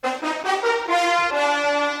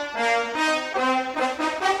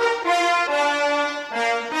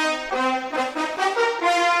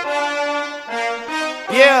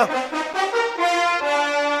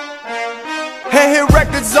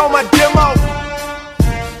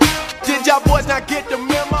y'all boys not get the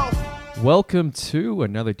memo. Welcome to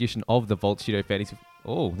another edition of the Vault Studio Fantasy.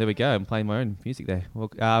 Oh, there we go. I'm playing my own music there.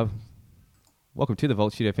 Welcome to the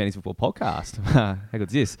Vault Studio Fantasy Football Podcast. How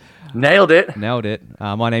good's this? Nailed it. Nailed it.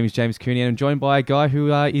 My name is James Cooney, and I'm joined by a guy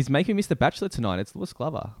who is making me miss The Bachelor tonight. It's Lewis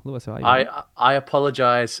Glover. Lewis, how are you? I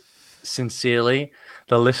apologize sincerely.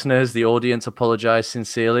 The listeners, the audience apologize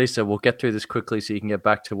sincerely. So we'll get through this quickly so you can get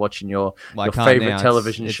back to watching your favorite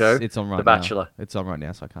television show, it's on right The Bachelor. Now. It's on right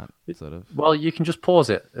now, so I can't sort of. Well, you can just pause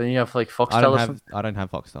it. And you have like Foxtel. I don't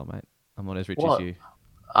have Foxtel, mate. I'm not as rich What? as you.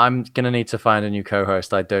 I'm gonna need to find a new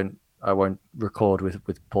co-host. I won't record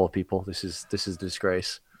with poor people. This is a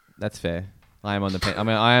disgrace. That's fair. I am on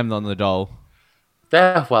the dole.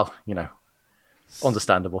 There, well,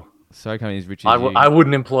 understandable. So coming as rich as you. I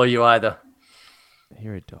wouldn't employ you either.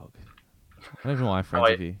 You're a dog. I don't even know why I'm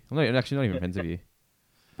friends with you. I'm actually not even friends with you.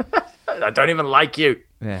 I don't even like you.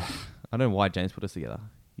 Yeah. I don't know why James put us together.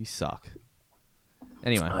 You suck.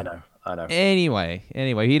 Anyway. I know. Anyway,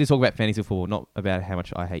 here to talk about fantasy football, not about how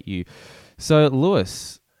much I hate you. So,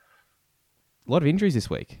 Lewis, a lot of injuries this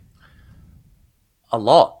week. A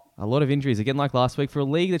lot of injuries. Again, like last week, for a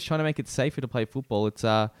league that's trying to make it safer to play football, it's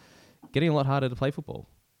getting a lot harder to play football.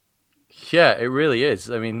 Yeah, it really is.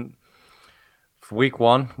 I mean, for week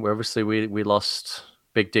one, where obviously we lost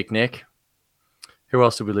Big Dick Nick. Who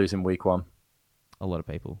else did we lose in week one? A lot of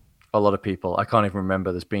people. I can't even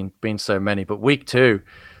remember. There's been so many. But week two,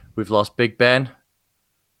 we've lost Big Ben.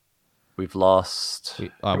 We've lost... who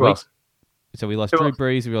else? So we lost Drew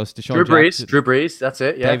Brees. We lost Deshaun Jackson. Drew Brees, that's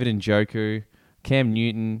it, yeah. David Njoku. Cam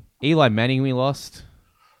Newton. Eli Manning we lost.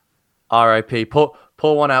 R.I.P. Pour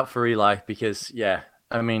one out for Eli because, yeah,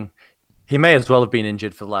 I mean... He may as well have been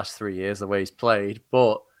injured for the last 3 years, the way he's played.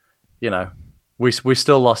 But, we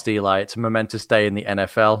still lost Eli. It's a momentous day in the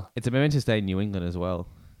NFL. It's a momentous day in New England as well.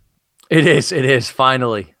 It is.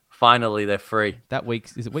 Finally, they're free. That week,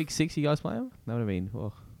 is it week 6 you guys play them? That would have been...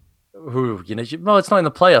 Oh. Well, it's not in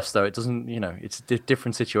the playoffs, though. It doesn't, it's a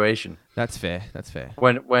different situation. That's fair.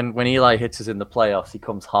 When Eli hits us in the playoffs, he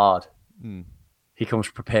comes hard. He comes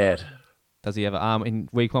prepared. Does he ever? In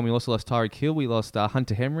week one, we also lost Tyreek Hill. We lost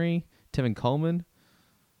Hunter Henry. Tevin Coleman.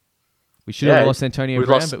 We should have lost Antonio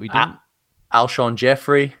Brown, but we didn't. Alshon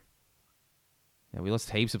Jeffrey. Yeah, we lost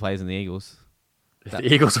heaps of players in the Eagles.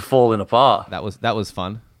 The Eagles are falling apart. That was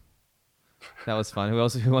fun. Who else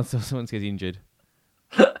gets injured?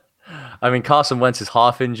 I mean, Carson Wentz is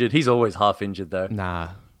half injured. He's always half injured, though. Nah,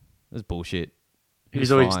 that's bullshit.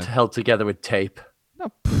 He's always held together with tape.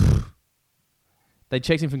 No, they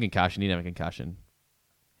checked him for concussion. He didn't have a concussion.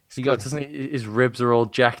 His ribs are all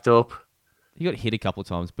jacked up. He got hit a couple of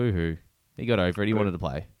times. Boo-hoo. He got over it. He wanted to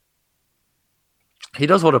play. He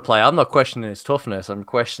does want to play. I'm not questioning his toughness. I'm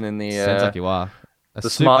questioning the sounds like you are. The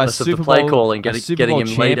smartness of the play calling, getting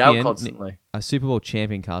him laid out constantly. A Super Bowl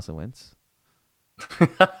champion, Carson Wentz. He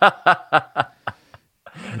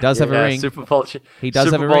does have a ring. Super Bowl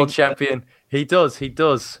champion. He does. He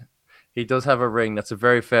does have a ring. That's a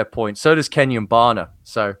very fair point. So does Kenyon Barner.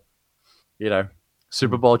 So,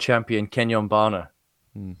 Super Bowl champion Kenyon Barner.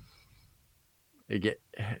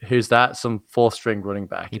 Who's that? Some fourth-string running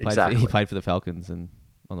back. He played for the Falcons on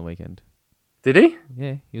the weekend. Did he?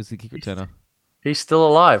 Yeah, he was the kick returner. He's still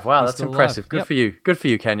alive. Wow, that's impressive. Good for you. Good for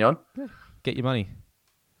you, Kenyon. Yeah. Get your money.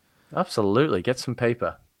 Absolutely. Get some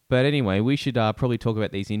paper. But anyway, we should probably talk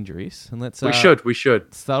about these injuries. And let's. We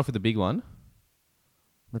should. Start off with the big one.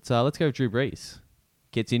 Let's go with Drew Brees.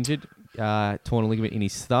 Gets injured. Torn a ligament in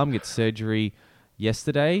his thumb. Gets surgery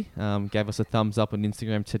yesterday. Gave us a thumbs up on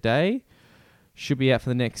Instagram today. Should be out for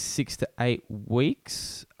the next 6 to 8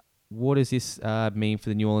 weeks. What does this mean for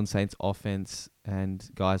the New Orleans Saints offense and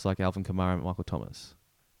guys like Alvin Kamara and Michael Thomas?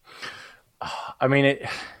 I mean,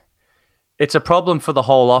 it's a problem for the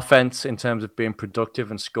whole offense in terms of being productive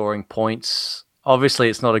and scoring points. Obviously,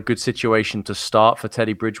 it's not a good situation to start for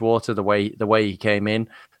Teddy Bridgewater, the way he came in,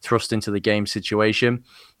 thrust into the game situation.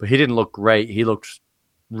 But he didn't look great. He looked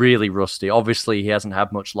really rusty. Obviously, he hasn't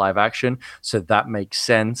had much live action, so that makes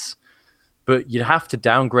sense. But you'd have to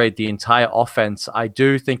downgrade the entire offense. I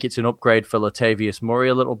do think it's an upgrade for Latavius Murray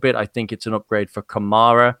a little bit. I think it's an upgrade for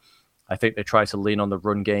Kamara. I think they try to lean on the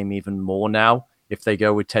run game even more now if they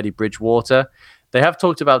go with Teddy Bridgewater. They have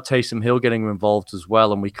talked about Taysom Hill getting involved as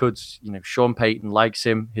well, and we could, Sean Payton likes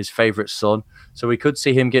him, his favorite son, so we could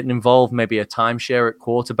see him getting involved, maybe a timeshare at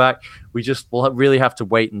quarterback. We'll really have to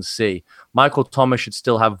wait and see. Michael Thomas should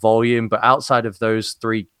still have volume, but outside of those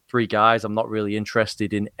three guys, I'm not really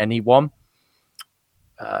interested in anyone.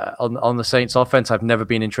 On the Saints offense, I've never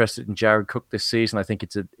been interested in Jared Cook this season. I think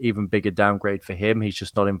it's an even bigger downgrade for him. He's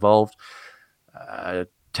just not involved.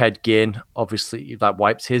 Ted Ginn, obviously, that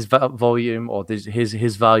wipes his volume or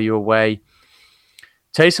his value away.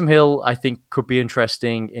 Taysom Hill, I think, could be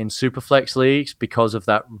interesting in Superflex leagues because of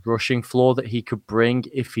that rushing floor that he could bring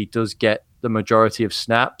if he does get the majority of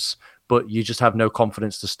snaps, but you just have no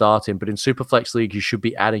confidence to start him. But in Superflex league, you should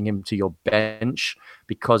be adding him to your bench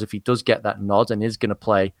because if he does get that nod and is going to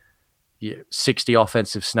play 60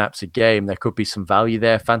 offensive snaps a game, there could be some value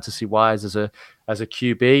there fantasy wise as a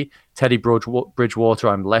QB. Teddy Bridgewater,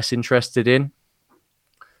 I'm less interested in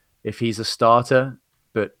if he's a starter,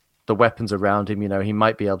 but the weapons around him, he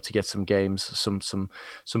might be able to get some games,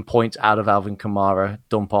 some points out of Alvin Kamara,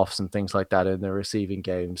 dump offs and things like that in the receiving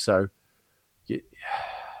game. So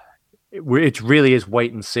it really is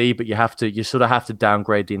wait and see, but you sort of have to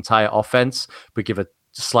downgrade the entire offense, but give a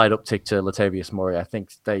slight uptick to Latavius Murray. I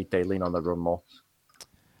think they lean on the run more.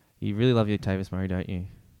 You really love your Latavius Murray, don't you?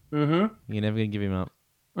 Mm-hmm. You're never going to give him up.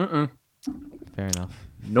 Mm-mm. Fair enough.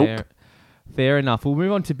 Nope. Fair enough. We'll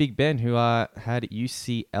move on to Big Ben, who had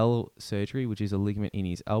UCL surgery, which is a ligament in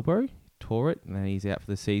his elbow. Tore it, and he's out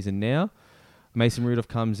for the season now. Mason Rudolph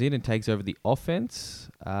comes in and takes over the offense.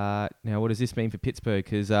 Now, what does this mean for Pittsburgh?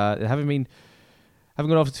 Because they haven't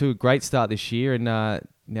got off to a great start this year, and now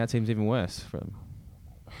it seems even worse for them.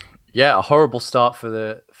 Yeah, a horrible start for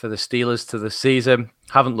the Steelers to the season.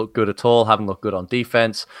 Haven't looked good at all. Haven't looked good on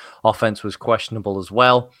defense. Offense was questionable as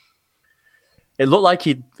well. It looked like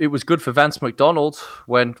it was good for Vance McDonald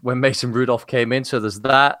when Mason Rudolph came in. So there's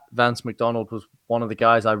that. Vance McDonald was one of the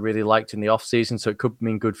guys I really liked in the offseason, so it could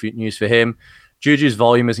mean good news for him. Juju's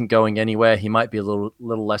volume isn't going anywhere. He might be a little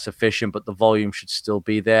less efficient, but the volume should still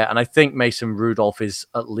be there. And I think Mason Rudolph is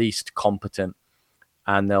at least competent,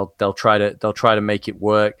 and they'll try to make it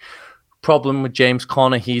work. Problem with James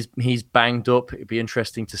Conner, he's banged up. It'd be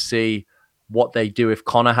interesting to see what they do if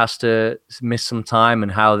Conner has to miss some time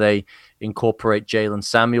and how they incorporate Jalen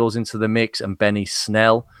Samuels into the mix and Benny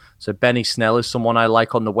Snell. So Benny Snell is someone I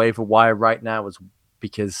like on the waiver wire right now,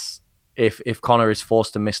 because if Conner is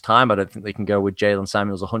forced to miss time, I don't think they can go with Jalen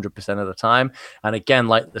Samuels 100% of the time. And again,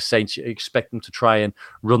 like the Saints, you expect them to try and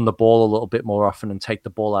run the ball a little bit more often and take the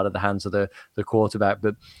ball out of the hands of the quarterback.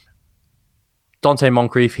 But Dante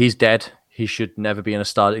Moncrief, he's dead. He should never be in a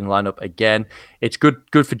starting lineup again. It's good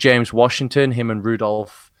for James Washington. Him and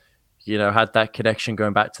Rudolph, had that connection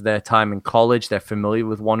going back to their time in college. They're familiar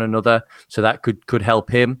with one another, so that could help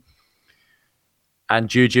him. And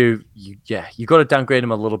Juju, you got to downgrade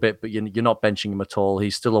him a little bit, but you're not benching him at all.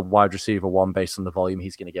 He's still a wide receiver one based on the volume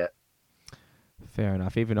he's going to get. Fair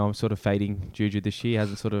enough. Even though I'm sort of fading Juju this year,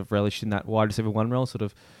 hasn't sort of relished in that wide receiver one role, sort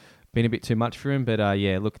of been a bit too much for him. But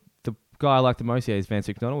look, the guy I like the most is Vance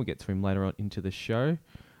McDonald. We'll get to him later on into the show.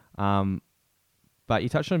 But you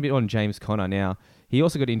touched on a bit on James Conner. Now, he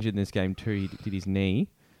also got injured in this game too. He did his knee.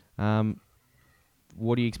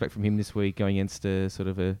 What do you expect from him this week going against a sort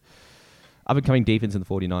of a up-and-coming defense in the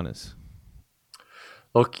 49ers?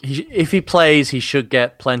 Look, if he plays, he should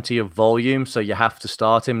get plenty of volume, so you have to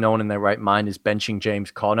start him. No one in their right mind is benching James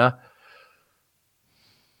Conner.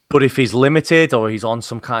 But if he's limited or he's on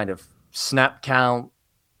some kind of snap count,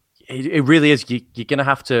 it really is. You're going to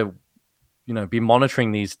have to, be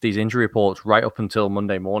monitoring these injury reports right up until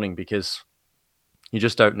Monday morning, because you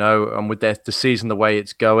just don't know. And with the season the way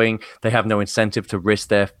it's going, they have no incentive to risk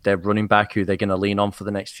their running back, who they're going to lean on for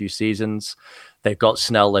the next few seasons. They've got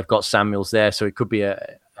Snell, they've got Samuels there, so it could be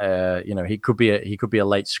he could be a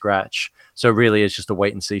late scratch. So really, it's just a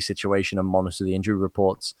wait and see situation and monitor the injury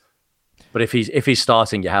reports. But if he's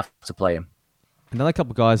starting, you have to play him. Another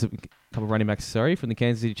couple of running backs, from the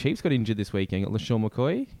Kansas City Chiefs got injured this weekend. Got LaShawn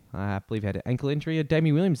McCoy, I believe, had an ankle injury.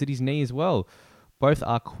 Damien Williams did his knee as well. Both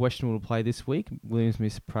are questionable to play this week. Williams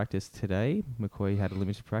missed practice today. McCoy had a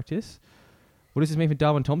limited practice. What does this mean for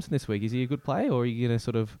Darwin Thompson this week? Is he a good play, or are you going to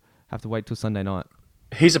sort of have to wait till Sunday night?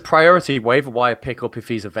 He's a priority waiver wire pickup if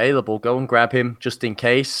he's available. Go and grab him just in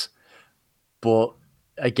case. But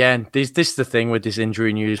again, this is the thing with this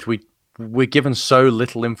injury news. We're given so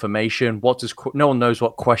little information. No one knows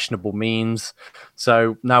what questionable means.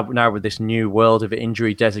 So now with this new world of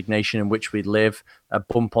injury designation in which we live, a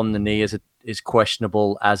bump on the knee is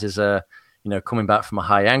questionable, as is coming back from a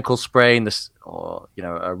high ankle sprain,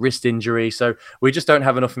 a wrist injury. So we just don't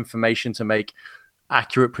have enough information to make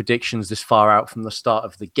accurate predictions this far out from the start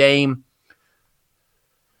of the game.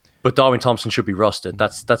 But Darwin Thompson should be rostered.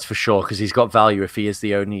 That's for sure, because he's got value if he is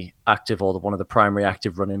the only active or one of the primary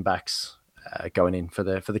active running backs going in for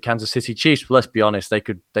the Kansas City Chiefs. But let's be honest, they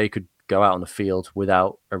could go out on the field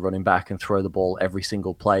without a running back and throw the ball every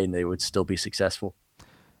single play, and they would still be successful.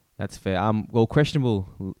 That's fair. Well,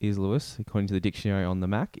 questionable is, Lewis, according to the dictionary on the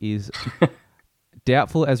Mac, is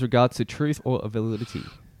Doubtful as regards to truth or validity.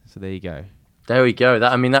 So there you go. There we go.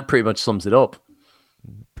 That pretty much sums it up.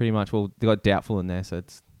 Pretty much. Well, they got doubtful in there, so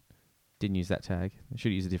it's didn't use that tag. I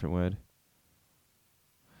should use a different word.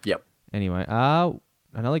 Yep. Anyway,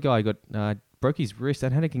 another guy got broke his wrist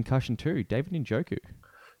and had a concussion too. David Njoku.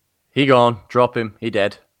 He gone. Drop him. He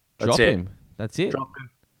dead. That's it. Him. That's it.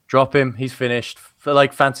 Drop him. He's finished. For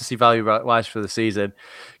like fantasy value wise for the season.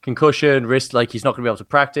 Concussion, wrist, like he's not going to be able to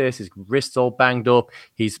practice. His wrist's all banged up.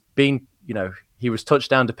 He's been, he was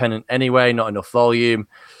touchdown dependent anyway, not enough volume.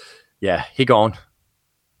 Yeah, he gone.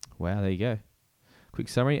 Wow, there you go. Quick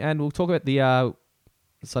summary. And we'll talk about the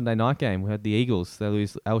Sunday night game. We had the Eagles. They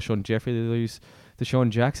lose Alshon Jeffrey. They lose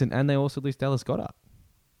Deshaun Jackson. And they also lose Dallas Goedert.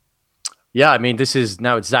 Yeah, it's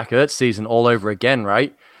Zach Ertz season all over again,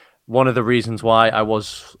 right? One of the reasons why I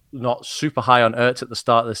was not super high on Ertz at the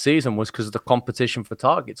start of the season was because of the competition for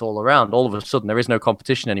targets all around. All of a sudden, there is no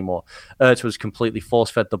competition anymore. Ertz was completely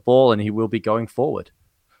force-fed the ball, and he will be going forward.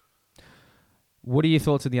 What are your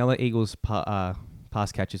thoughts on the other Eagles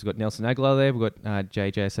pass catchers? We've got Nelson Aguilar there. We've got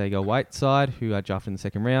JJ Arcega-Whiteside, who drafted in the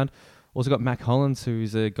second round. Also got Mac Hollins,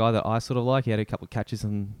 who's a guy that I sort of like. He had a couple of catches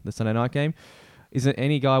in the Sunday night game. Is there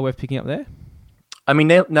any guy worth picking up there?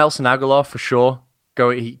 Nelson Aguilar for sure.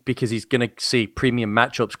 Because he's going to see premium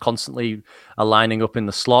matchups constantly aligning up in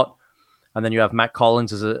the slot, and then you have Mac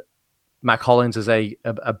Hollins as a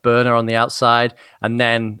burner on the outside, and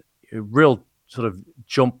then a real sort of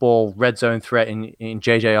jump ball red zone threat in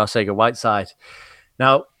JJ Arcega-Whiteside.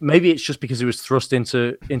 Now maybe it's just because he was thrust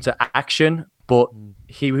into action, but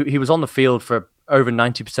he was on the field for over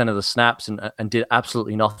 90% of the snaps and did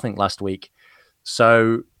absolutely nothing last week.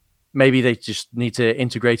 So maybe they just need to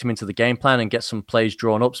integrate him into the game plan and get some plays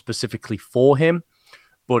drawn up specifically for him.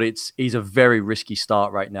 But he's a very risky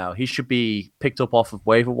start right now. He should be picked up off of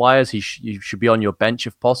waiver wires. You should be on your bench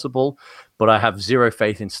if possible. But I have zero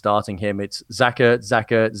faith in starting him. It's Zach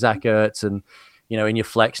Ertz, and in your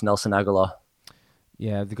flex, Nelson Aguilar.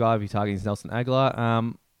 Yeah, the guy I'll be targeting is Nelson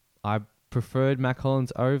Aguilar. I preferred Mac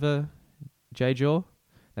Hollins over J. Jaw.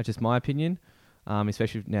 That's just my opinion.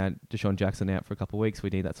 Especially now Deshaun Jackson out for a couple of weeks. We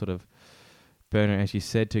need that sort of burner, as you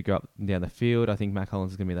said, to go up and down the field. I think Mac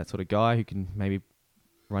Hollins is going to be that sort of guy who can maybe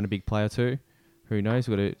run a big play or two. Who knows?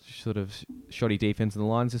 We've got a sort of shoddy defense in the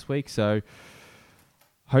lines this week. So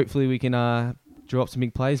hopefully we can draw up some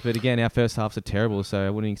big plays. But again, our first halves are terrible, so I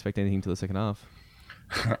wouldn't expect anything until the second half.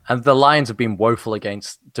 And the Lions have been woeful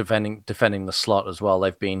against defending the slot as well.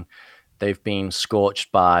 They've been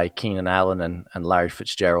scorched by Keenan Allen and Larry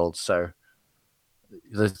Fitzgerald. So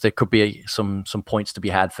there could be some points to be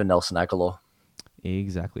had for Nelson Aguilar.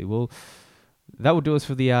 Exactly. Well, that will do us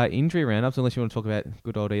for the injury roundups, unless you want to talk about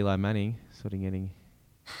good old Eli Manning sort of getting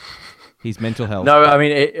his mental health. No,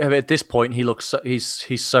 at this point,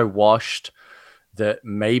 he's so washed that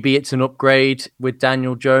maybe it's an upgrade with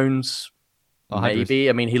Daniel Jones. Maybe.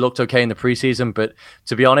 He looked okay in the preseason, but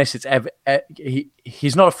to be honest,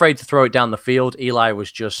 he's not afraid to throw it down the field. Eli was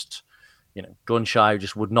just gun shy,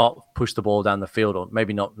 just would not push the ball down the field, or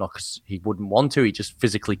maybe not because he wouldn't want to, he just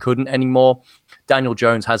physically couldn't anymore. Daniel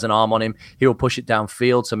Jones has an arm on him. He'll push it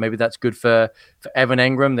downfield, so maybe that's good for Evan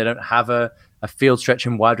Engram. They don't have a field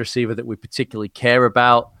stretching wide receiver that we particularly care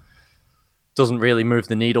about. Doesn't really move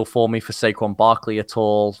the needle for me for Saquon Barkley at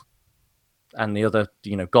all. And the other,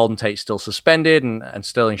 Golden Tate's still suspended and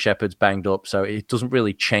Sterling Shepard's banged up. So it doesn't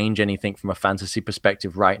really change anything from a fantasy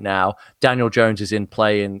perspective right now. Daniel Jones is in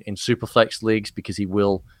play in Superflex leagues because he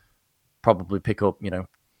will probably pick up,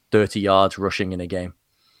 30 yards rushing in a game.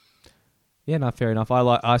 Yeah, no, fair enough.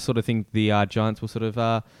 I sort of think the Giants will sort of,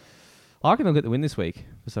 I reckon they'll get the win this week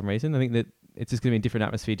for some reason. I think that it's just going to be a different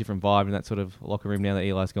atmosphere, different vibe in that sort of locker room now that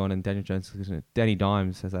Eli's gone and Daniel Jones, Danny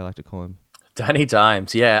Dimes, as they like to call him. Danny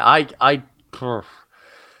Dimes, yeah.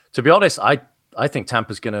 To be honest, I think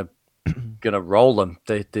Tampa's gonna roll them.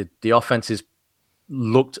 The offenses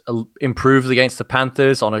looked improved against the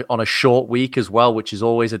Panthers on a short week as well, which is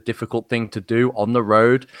always a difficult thing to do on the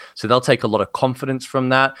road. So they'll take a lot of confidence from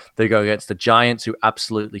that. They go against the Giants, who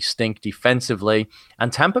absolutely stink defensively,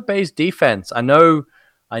 and Tampa Bay's defense. I know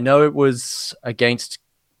it was against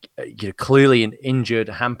clearly an injured,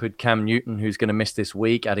 hampered Cam Newton, who's going to miss this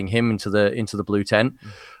week, adding him into the blue tent,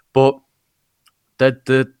 but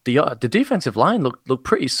the defensive line looked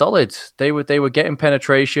pretty solid. They were getting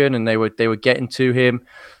penetration and they were getting to him.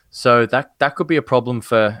 So that could be a problem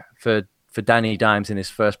for Danny Dimes in his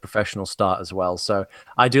first professional start as well. So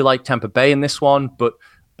I do like Tampa Bay in this one, but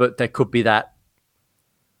there could be that,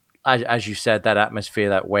 as you said, that atmosphere,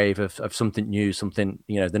 that wave of something new, something,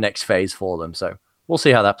 the next phase for them. So we'll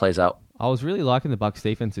see how that plays out. I was really liking the Bucs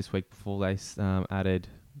defense this week before they added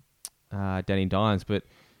Danny Dimes. But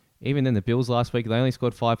even then, the Bills last week, they only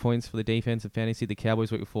scored 5 points for the defense of fantasy. The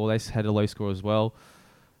Cowboys week before, they had a low score as well.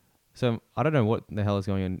 So I don't know what the hell is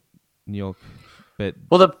going on in New York.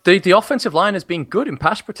 But the offensive line has been good in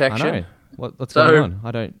pass protection. I know. What's going on?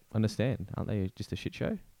 I don't understand. Aren't they just a shit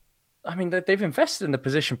show? I mean, they've invested in the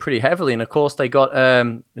position pretty heavily. And, of course, they got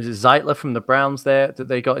Zeitler from the Browns there that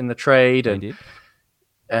they got in the trade. They did.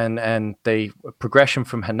 And they progression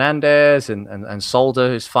from Hernandez and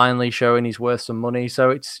Solder is finally showing he's worth some money. So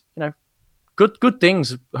it's, good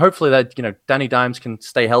things. Hopefully that, Danny Dimes can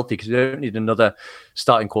stay healthy because you don't need another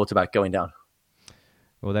starting quarterback going down.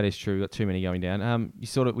 Well, that is true. We've got too many going down. You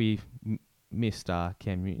saw that we missed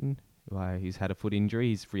Cam Newton. He's had a foot injury.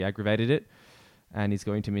 He's re-aggravated it. And he's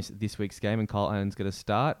going to miss this week's game. And Kyle Allen's going to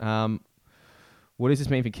start. What does this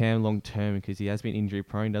mean for Cam long term? Because he has been injury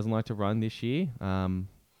prone. Doesn't like to run this year.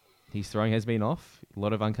 His throwing has been off. A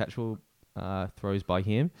lot of uncatchable throws by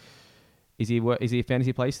him. Is he a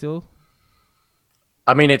fantasy play still?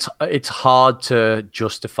 I mean, it's hard to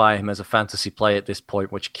justify him as a fantasy play at this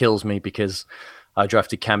point, which kills me because I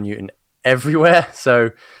drafted Cam Newton everywhere. So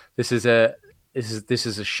this is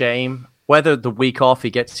a shame. Whether the week off he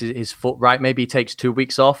gets his foot right, maybe he takes 2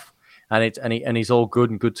 weeks off, and he's all good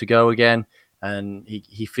and good to go again, and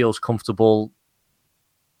he feels comfortable.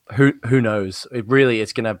 Who knows?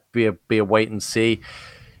 It's going to be a wait and see.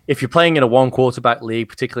 If you're playing in a 1 quarterback league,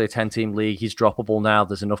 particularly a 10-team league, he's droppable now.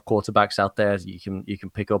 There's enough quarterbacks out there you can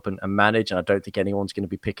pick up and manage. And I don't think anyone's going to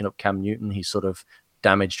be picking up Cam Newton. He's sort of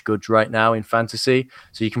damaged goods right now in fantasy.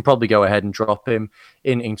 So you can probably go ahead and drop him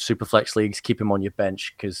in Superflex leagues, keep him on your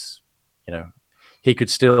bench because, he could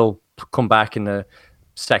still come back in the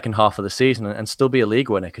second half of the season and still be a league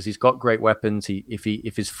winner because he's got great weapons.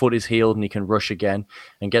 If his foot is healed and he can rush again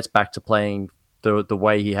and gets back to playing the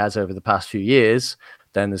way he has over the past few years,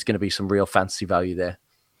 then there's going to be some real fantasy value there.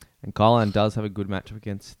 And Kyle Allen does have a good matchup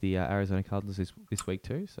against the Arizona Cardinals this week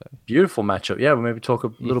too. So beautiful matchup. Yeah, we'll maybe talk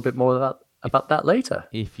a little bit more about that later.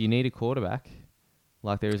 If you need a quarterback,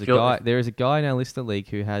 like there is a guy in our listener league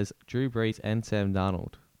who has Drew Brees and Sam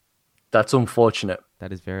Darnold. That's unfortunate.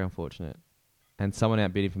 That is very unfortunate. And someone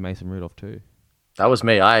outbid him for Mason Rudolph too. That was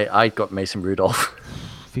me. I got Mason Rudolph.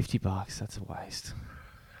 $50. That's a waste.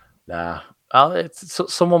 Nah.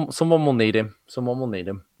 Someone will need him. Someone will need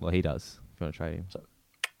him. Well, he does. If you want to trade him. So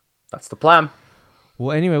that's the plan.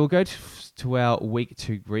 Well, anyway, we'll go to our week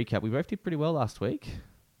 2 recap. We both did pretty well last week.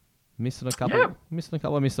 Missed on a couple. I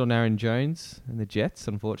missed on Aaron Jones and the Jets,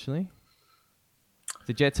 unfortunately.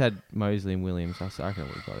 The Jets had Mosley and Williams. So I reckon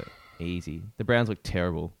we got it easy. The Browns look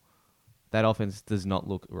terrible. That offense does not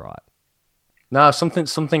look right. No,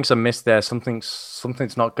 something's amiss there.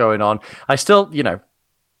 Something's not going on. I still,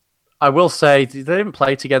 I will say they didn't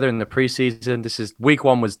play together in the preseason. Week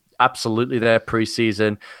 1 was absolutely their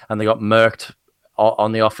preseason, and they got murked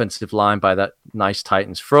on the offensive line by that nice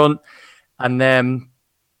Titans front. And then,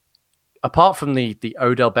 apart from the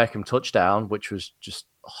Odell Beckham touchdown, which was just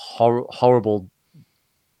horrible,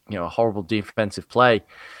 a horrible defensive play,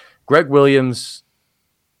 Greg Williams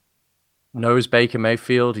knows Baker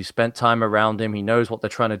Mayfield. He spent time around him. He knows what they're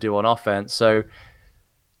trying to do on offense. So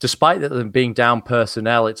despite them being down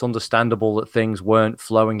personnel, it's understandable that things weren't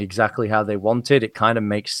flowing exactly how they wanted. It kind of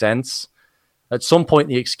makes sense. At some point,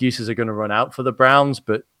 the excuses are going to run out for the Browns,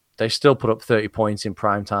 but they still put up 30 points in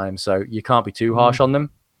prime time, so you can't be too harsh on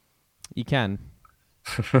them. You can.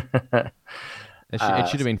 It should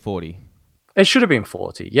have been 40. It should have been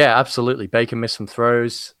 40. Yeah, absolutely. Baker missed some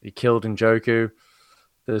throws. He killed Njoku.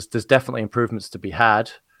 There's definitely improvements to be had,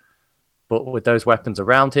 but with those weapons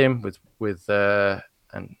around him, with Odell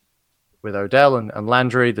and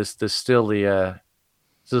Landry, there's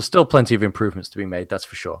still plenty of improvements to be made. That's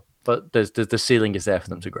for sure. But the ceiling is there for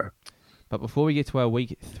them to grow. But before we get to our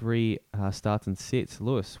week 3 starts and sits,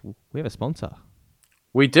 Lewis, we have a sponsor.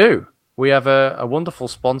 We do. We have a wonderful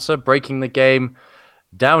sponsor, Breaking the Game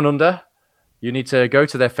Down Under. You need to go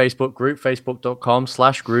to their Facebook group,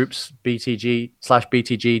 facebook.com/groups,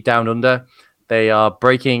 BTG Down Under. They are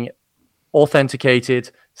breaking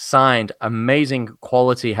authenticated, signed, amazing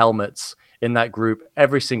quality helmets in that group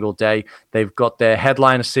every single day. They've got their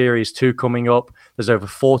Headliner Series 2 coming up. There's over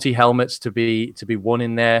 40 helmets to be won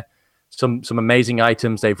in there. Some amazing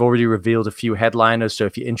items. They've already revealed a few headliners, so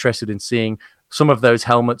if you're interested in seeing some of those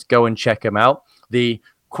helmets, go and check them out. The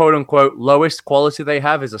quote-unquote lowest quality they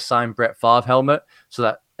have is a signed Brett Favre helmet. So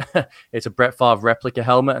that it's a Brett Favre replica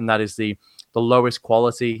helmet, and that is the lowest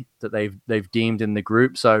quality that they've deemed in the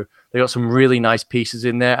group. So they got some really nice pieces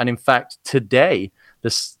in there. And in fact, today,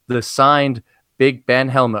 the signed Big Ben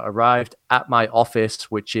helmet arrived at my office,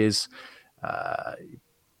 which is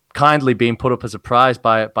kindly being put up as a prize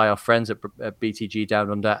by our friends at BTG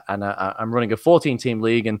Down Under, and I'm running a 14-team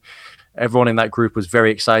league, and everyone in that group was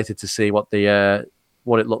very excited to see what it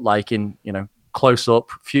looked like in close up.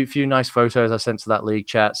 Few nice photos I sent to that league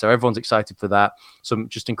chat, so everyone's excited for that. Some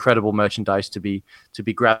just incredible merchandise to be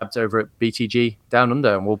grabbed over at BTG Down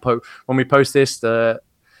Under, and when we post this the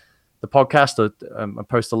podcast, or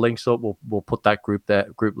post the links up, we'll put that group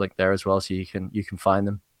link there as well, so you can find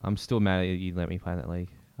them. I'm still mad at you let me play that league.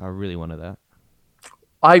 I really wanted that.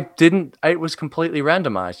 I didn't. It was completely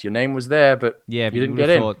randomized. Your name was there, but yeah, you didn't get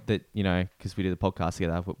in. Thought that because we did the podcast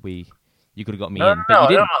together, you could have got me No, in, but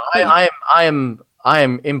you didn't. No. I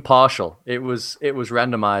am impartial. It was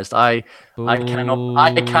randomized. I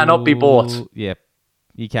cannot be bought. Yeah,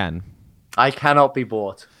 you can. I cannot be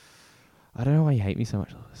bought. I don't know why you hate me so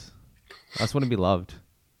much, Lewis. I just want to be loved.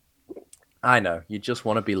 I know. You just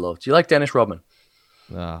want to be loved. Do you like Dennis Rodman?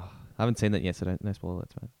 I haven't seen that yet, so no spoilers,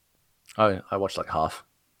 man. I watched like half.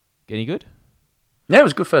 Any good? Yeah, it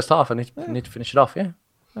was a good first half. I need to finish it off, yeah.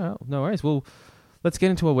 Oh, no worries. Well, let's get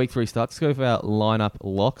into our week 3 starts. Let's go for our lineup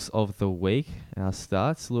locks of the week. Our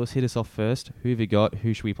starts. Lewis, hit us off first. Who have you got?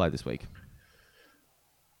 Who should we play this week?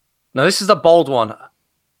 Now, this is a bold one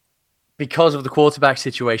because of the quarterback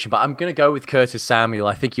situation, but I'm going to go with Curtis Samuel.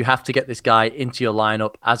 I think you have to get this guy into your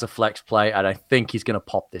lineup as a flex play, and I think he's going to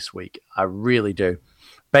pop this week. I really do.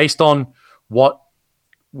 Based on what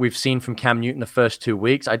we've seen from Cam Newton the first 2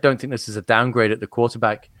 weeks, I don't think this is a downgrade at the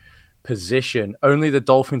quarterback position. Only the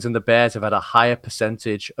Dolphins and the Bears have had a higher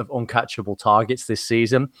percentage of uncatchable targets this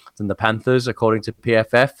season than the Panthers, according to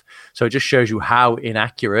PFF. So it just shows you how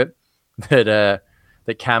inaccurate that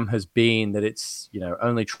Cam has been, that it's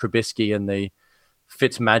only Trubisky and the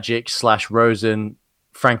Fitzmagic / Rosen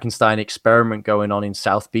Frankenstein experiment going on in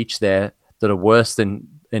South Beach there that are worse than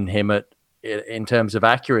him in terms of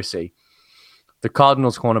accuracy. The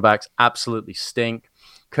Cardinals cornerbacks absolutely stink.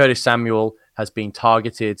 Curtis Samuel has been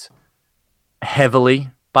targeted heavily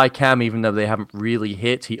by Cam, even though they haven't really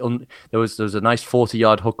hit. There was a nice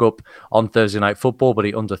 40-yard hookup on Thursday Night Football, but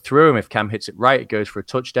he underthrew him. If Cam hits it right, it goes for a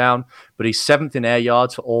touchdown. But he's 7th in air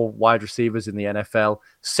yards for all wide receivers in the NFL,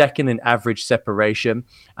 2nd in average separation,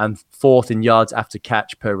 and 4th in yards after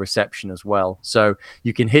catch per reception as well. So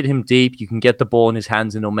you can hit him deep, you can get the ball in his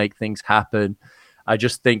hands, and he'll make things happen. I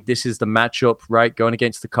just think this is the matchup, right? Going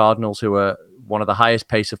against the Cardinals, who are one of the highest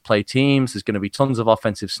pace of play teams. There's going to be tons of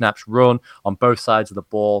offensive snaps run on both sides of the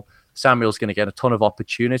ball. Samuel's going to get a ton of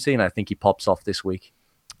opportunity, and I think he pops off this week.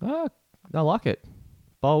 I like it.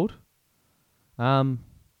 Bold. Someone's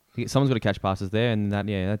got to catch passes there, and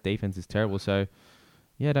that defense is terrible. So,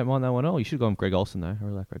 yeah, I don't mind that one at all. You should go on Greg Olsen, though. I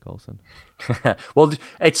really like Greg Olsen. Well,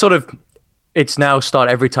 it's now start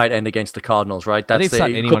every tight end against the Cardinals, right? That's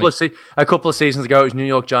a couple of seasons ago, it was New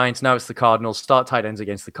York Giants. Now it's the Cardinals. Start tight ends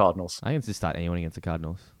against the Cardinals. I can just start anyone against the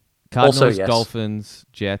Cardinals. Cardinals, also, yes. Dolphins,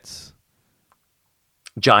 Jets,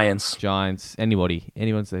 Giants,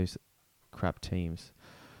 anyone's those crap teams.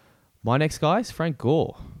 My next guy is Frank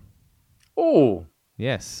Gore. Oh,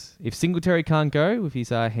 yes. If Singletary can't go with his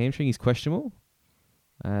hamstring, he's questionable.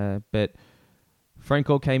 But Frank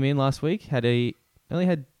Gore came in last week. Only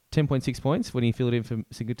had 10.6 points when he filled in for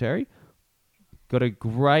Singletary. Got a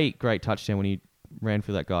great touchdown when he ran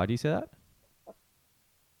through that guy. Do you see that?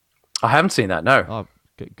 I haven't seen that, no. Oh,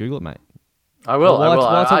 Google it, mate. I will.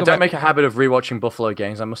 I don't make a habit of rewatching Buffalo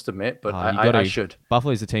games, I must admit, but I should.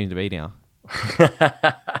 Buffalo's the team to beat now.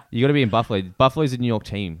 You got to be in Buffalo. Buffalo's a New York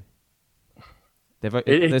team. They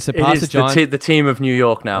surpassed the Giants. The team of New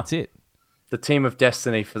York now. That's it. The team of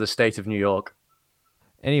destiny for the state of New York.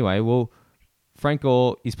 Anyway, well, Frank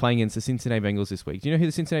Gore is playing against the Cincinnati Bengals this week. Do you know who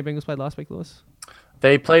the Cincinnati Bengals played last week, Lewis?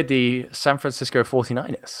 They played the San Francisco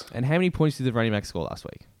 49ers. And how many points did the running back score last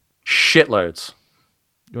week? Shitloads.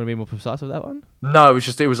 You want to be more precise with that one? No,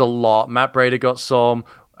 it was a lot. Matt Brady got some.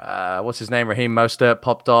 What's his name? Raheem Mostert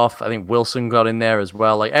popped off. I think Wilson got in there as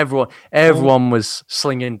well. Like everyone was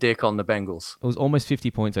slinging dick on the Bengals. It was almost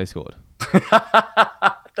 50 points they scored.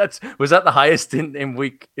 Was that the highest in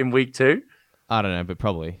week 2? I don't know, but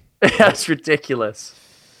probably. That's ridiculous.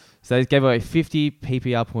 So they gave away 50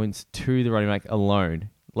 PPR points to the running back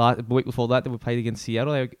alone. The week before that we played against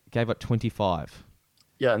Seattle, they gave up 25.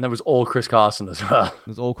 Yeah, and that was all Chris Carson as well. It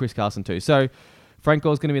was all Chris Carson too. So Frank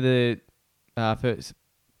Gore's going to be the first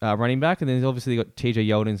running back, and then obviously got TJ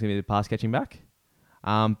Yeldon's going to be the pass catching back.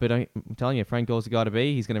 But I'm telling you, Frank Gore's the guy to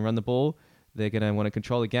be. He's going to run the ball. They're going to want to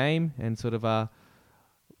control the game and sort of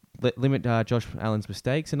limit Josh Allen's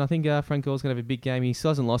mistakes. And I think Frank Gore's going to have a big game. He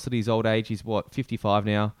still hasn't lost at his old age. He's 55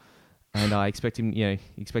 now, and I expect him. To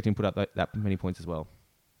put up that many points as well.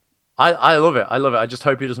 I love it. I just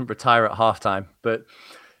hope he doesn't retire at halftime. But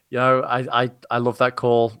I love that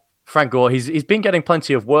call. Frank Gore, he's been getting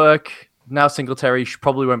plenty of work. Now Singletary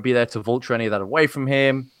probably won't be there to vulture any of that away from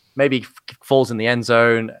him. Maybe falls in the end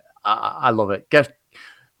zone. I love it. Get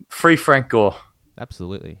free Frank Gore.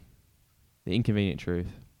 Absolutely. The inconvenient truth.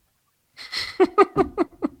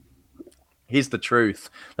 He's the truth.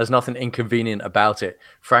 There's nothing inconvenient about it.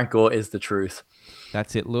 Frank Gore is the truth.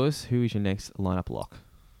 That's it, Lewis. Who is your next lineup lock?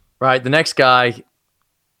 Right, the next guy,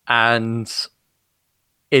 and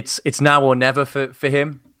it's now or never for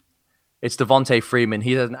him. It's Devontae Freeman.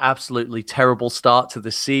 He had an absolutely terrible start to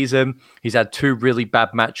the season. He's had 2 really bad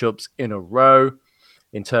matchups in a row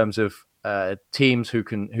in terms of teams who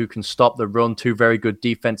can stop the run. 2 very good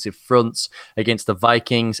defensive fronts against the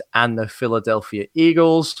Vikings and the Philadelphia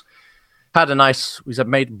Eagles. He's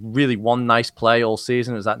made really one nice play all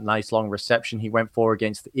season. It was that nice long reception he went for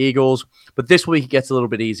against the Eagles. But this week it gets a little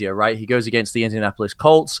bit easier, right? He goes against the Indianapolis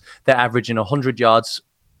Colts. They're averaging 100 yards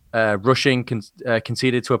rushing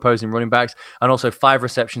conceded to opposing running backs, and also 5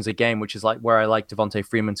 receptions a game, which is like where I like Devontae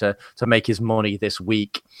Freeman to make his money this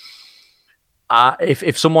week.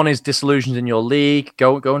 If someone is disillusioned in your league,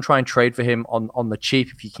 go and try and trade for him on the cheap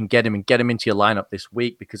if you can get him, and get him into your lineup this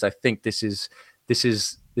week, because I think this is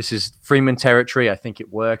Freeman territory. I think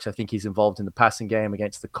it works. I think he's involved in the passing game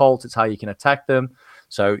against the Colts. It's how you can attack them.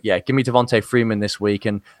 So yeah, give me Devontae Freeman this week,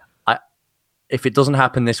 and if it doesn't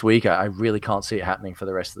happen this week, I really can't see it happening for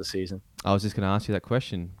the rest of the season. I was just going to ask you that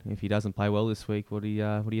question. If he doesn't play well this week, what are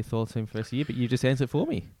your thoughts on him for the rest of the year? But you just answered for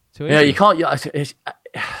me. Yeah, you can't.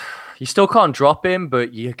 You still can't drop him,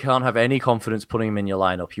 but you can't have any confidence putting him in your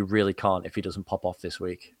lineup. You really can't if he doesn't pop off this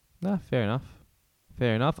week. No, fair enough.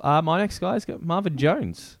 Fair enough. My next guy's got Marvin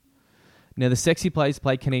Jones. Now, the sexy players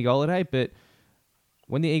play Kenny Golladay, but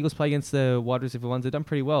when the Eagles play against the wide receiver ones, they've done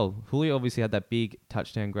pretty well. Julio obviously had that big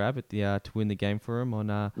touchdown grab at the to win the game for him on.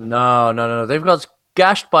 No. They've got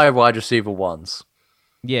gashed by wide receiver ones.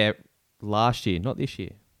 Yeah, last year, not this year.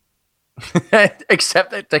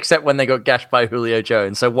 except when they got gashed by Julio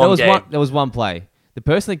Jones. So there was one play. The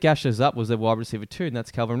person that gashed us up was the wide receiver 2, and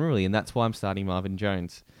that's Calvin Ridley, and that's why I'm starting Marvin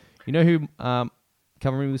Jones. You know who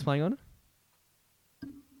Calvin Ridley was playing on?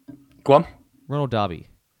 Go on. Ronald Darby.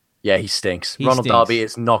 Yeah, he stinks. Ronald Darby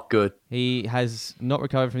is not good. He has not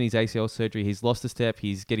recovered from his ACL surgery. He's lost a step.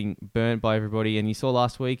 He's getting burnt by everybody. And you saw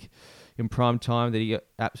last week in prime time that he got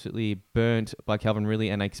absolutely burnt by Calvin Ridley,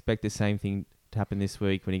 and I expect the same thing to happen this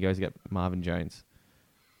week when he goes to get Marvin Jones.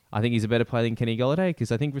 I think he's a better player than Kenny Golladay,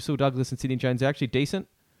 because I think Rasul Douglas and Sidney Jones are actually decent.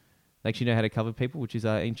 They actually know how to cover people, which is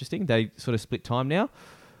interesting. They sort of split time now.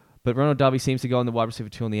 But Ronald Darby seems to go on the wide receiver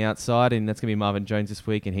 2 on the outside, and that's going to be Marvin Jones this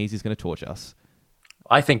week, and he's just going to torch us.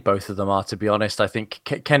 I think both of them are, to be honest. I think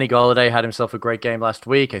Kenny Golladay had himself a great game last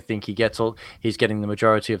week. I think he's getting the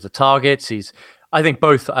majority of the targets. I think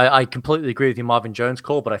both. I completely agree with your Marvin Jones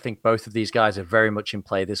call, but I think both of these guys are very much in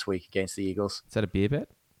play this week against the Eagles. Is that a beer bet?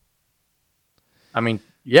 I mean,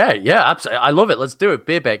 yeah, absolutely. I love it. Let's do it.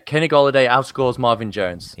 Beer bet. Kenny Golladay outscores Marvin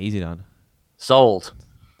Jones. Easy done. Sold.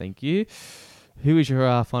 Thank you. Who is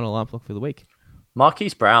your final lineup lock for the week?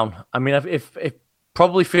 Marquise Brown. I mean, if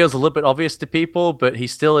probably feels a little bit obvious to people, but he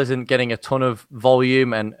still isn't getting a ton of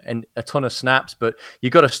volume and a ton of snaps. But you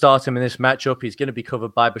got to start him in this matchup. He's going to be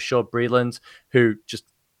covered by Bashaud Breeland, who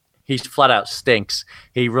he's flat out stinks.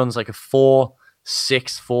 He runs like a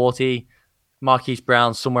 4.6 40. Marquise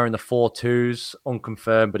Brown somewhere in the 4.2s,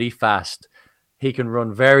 unconfirmed, but he's fast. He can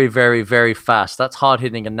run very, very, very fast. That's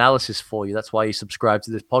hard-hitting analysis for you. That's why you subscribe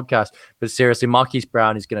to this podcast. But seriously, Marquise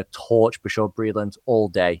Brown is going to torch Bashaud Breeland all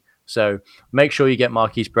day. So make sure you get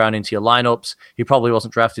Marquise Brown into your lineups. He probably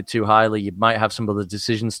wasn't drafted too highly. You might have some other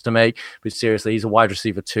decisions to make. But seriously, he's a wide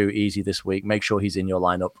receiver 2 easy this week. Make sure he's in your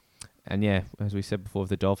lineup. And yeah, as we said before, with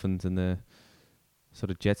the Dolphins and the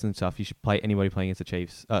sort of Jets and stuff, you should play anybody playing against the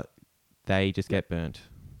Chiefs. They just get burnt.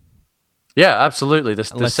 Yeah, absolutely.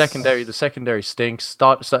 The secondary stinks.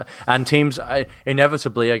 And teams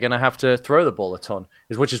inevitably are going to have to throw the ball a ton,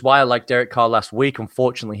 which is why I liked Derek Carr last week.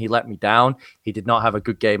 Unfortunately, he let me down. He did not have a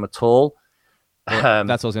good game at all. Well,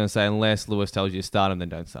 that's what I was going to say. Unless Lewis tells you to start him, then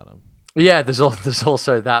don't start him. Yeah, there's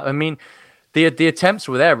also that. I mean, the attempts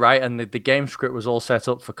were there, right? And the game script was all set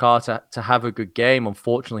up for Carr to have a good game.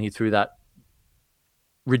 Unfortunately, he threw that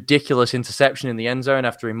ridiculous interception in the end zone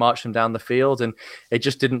after he marched him down the field, and it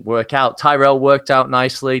just didn't work out. Tyrell worked out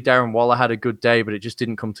nicely. Darren Waller had a good day, but it just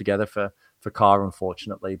didn't come together for Carr,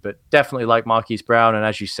 unfortunately. But definitely like Marquise Brown, and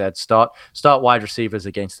as you said, start wide receivers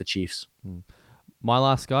against the Chiefs. My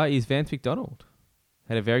last guy is Vance McDonald.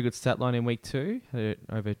 Had a very good stat line in week 2, had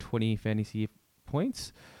over 20 fantasy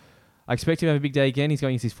points. I expect him to have a big day again. He's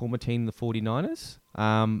going against his former team, the 49ers.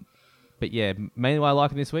 But yeah, mainly why I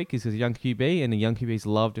like him this week is because a young QB, and the young QBs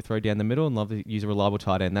love to throw down the middle and love to use a reliable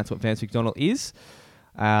tight end. That's what Vance McDonald is.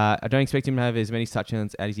 I don't expect him to have as many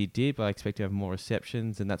touchdowns as he did, but I expect to have more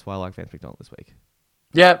receptions, and that's why I like Vance McDonald this week.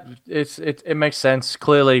 Yeah, it makes sense.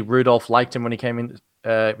 Clearly, Rudolph liked him when he came in.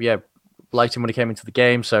 Liked him when he came into the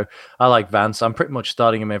game. So I like Vance. I'm pretty much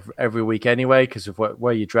starting him every week anyway because of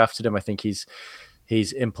where you drafted him. I think he's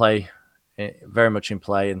in play, very much in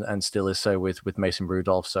play, and still is so with Mason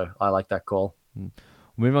Rudolph. So I like that call.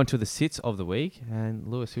 Move on to the sits of the week. And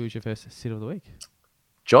Lewis, who was your first sit of the week?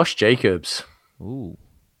 Josh Jacobs. Ooh.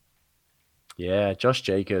 Yeah, Josh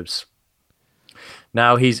Jacobs.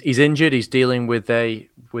 Now he's injured. He's dealing with a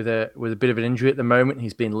bit of an injury at the moment.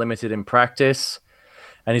 He's been limited in practice,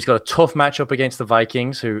 and he's got a tough matchup against the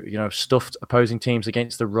Vikings, who stuffed opposing teams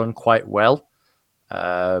against the run quite well.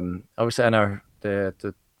 Obviously, I know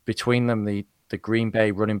the between them the Green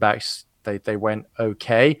Bay running backs they went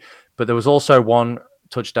okay, but there was also one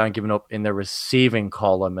touchdown given up in the receiving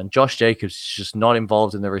column, and Josh Jacobs is just not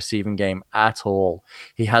involved in the receiving game at all.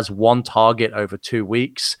 He has one target over 2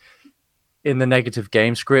 weeks. In the negative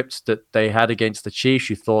game script that they had against the Chiefs,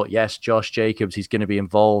 you thought, yes, Josh Jacobs, he's going to be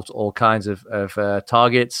involved, all kinds of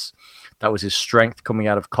targets. That was his strength coming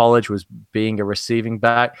out of college, was being a receiving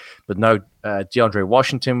back. But no, DeAndre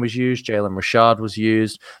Washington was used, Jalen Rashad was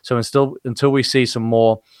used. So until we see some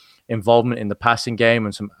more involvement in the passing game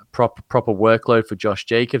and some proper workload for Josh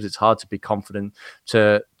Jacobs, it's hard to be confident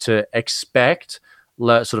to expect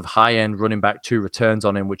sort of high-end running back 2 returns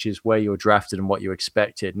on him, which is where you were drafted and what you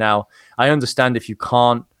expected. Now, I understand if you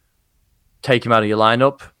can't take him out of your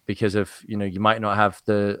lineup because of, you might not have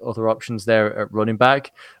the other options there at running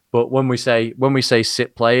back. But when we say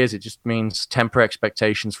sit players, it just means temper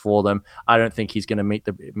expectations for them. I don't think he's going to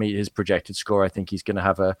meet his projected score. I think he's going to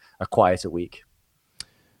have a quieter week.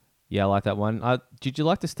 Yeah, I like that one. Did you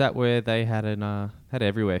like the stat where they had had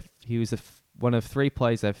everywhere? He was one of 3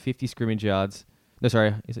 players that have 50 scrimmage yards. No,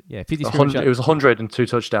 sorry. Is it? Yeah, 50 scrimmage yards. It was 102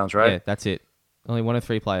 touchdowns, right? Yeah, that's it. Only one of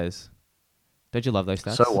 3 players. Don't you love those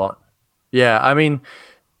stats? So what? Yeah, I mean,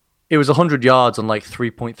 it was 100 yards on like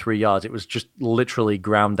 3.3 yards. It was just literally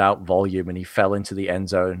ground out volume, and he fell into the end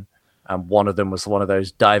zone. And one of them was one of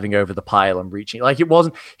those diving over the pile and reaching. Like, it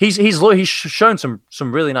wasn't. He's shown some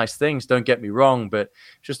really nice things. Don't get me wrong, but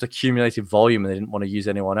just accumulated volume, and they didn't want to use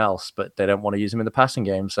anyone else. But they don't want to use him in the passing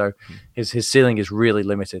game, so his ceiling is really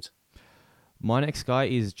limited. My next guy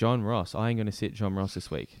is John Ross. I ain't going to sit John Ross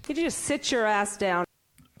this week. Could you just sit your ass down?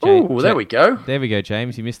 Oh, there we go. There we go,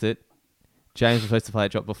 James. You missed it. James was supposed to play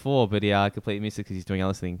that drop before, but he completely missed it because he's doing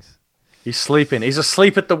other things. He's sleeping. He's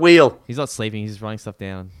asleep at the wheel. He's not sleeping. He's just writing stuff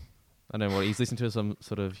down. I don't know what. He's listening to some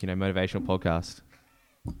sort of motivational podcast.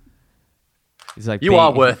 He's like, you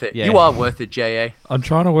are worth it. Yeah. You are worth it, J.A. I'm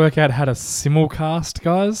trying to work out how to simulcast,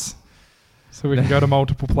 guys, so we can go to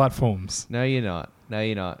multiple platforms. No, you're not.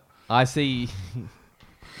 I see.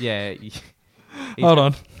 Yeah. Hold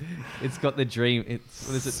on. It's got the dream.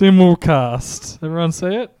 What is it? Simulcast. Everyone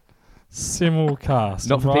see it? Simulcast.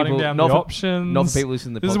 Not for people. Down the options. Not for people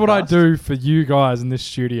listening to the podcast. This is what I do for you guys in this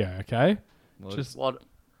studio. Okay. Well, just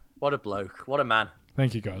what a bloke. What a man.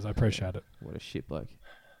 Thank you, guys. I appreciate it. What a shit bloke.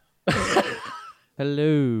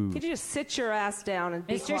 Hello. Could you just sit your ass down and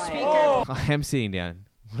be Mr. quiet? Speaker. Oh. I am sitting down.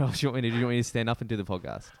 What else do you want me to do? Do you want me to stand up and do the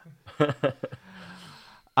podcast?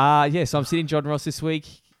 So I'm sitting John Ross this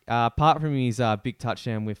week. Apart from his big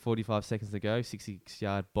touchdown with 45 seconds to go,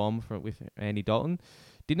 66-yard bomb with Andy Dalton,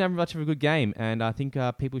 didn't have much of a good game, and I think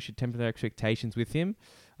people should temper their expectations with him.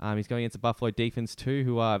 He's going against the Buffalo defense too,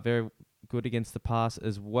 who are very good against the pass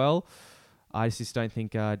as well. I just don't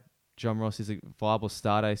think John Ross is a viable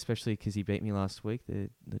starter, especially because he beat me last week, the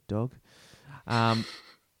dog.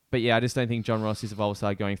 But yeah, I just don't think John Ross is a viable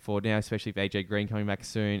starter going forward now, especially with AJ Green coming back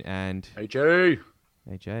soon. And AJ,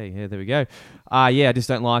 yeah, there we go. I just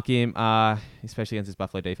don't like him, especially against his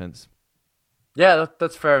Buffalo defense. Yeah,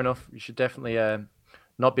 that's fair enough. You should definitely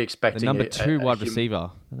not be expecting the number 2 wide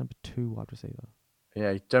receiver.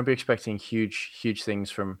 Yeah, don't be expecting huge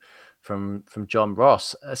things from John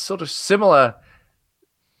Ross. A sort of similar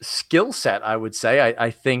skill set, I would say. I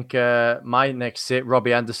think my next sit,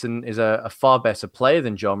 Robbie Anderson, is a far better player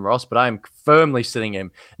than John Ross, but I'm firmly sitting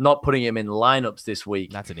him, not putting him in lineups this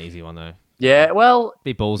week. That's an easy one, though. Yeah, well,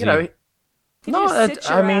 be ballsy. Sit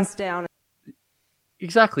your ass down.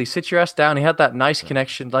 Exactly, sit your ass down. He had that nice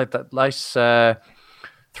connection, like that nice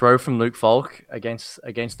throw from Luke Falk against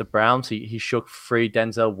the Browns. He shook free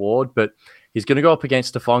Denzel Ward, but he's going to go up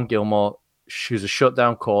against Stephon Gilmore, who's a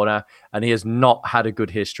shutdown corner, and he has not had a good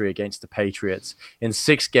history against the Patriots. In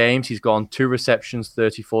 6 games, he's gone 2 receptions,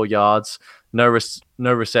 34 yards, no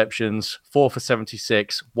receptions, 4 for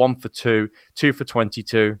 76, 1 for 2, 2 for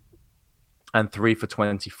 22, and 3 for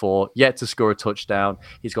 24. Yet to score a touchdown.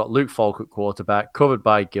 He's got Luke Falk at quarterback, covered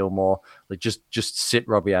by Gilmore. Like just sit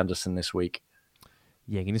Robbie Anderson this week.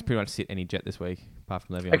 Yeah, you can just pretty much sit any Jet this week, apart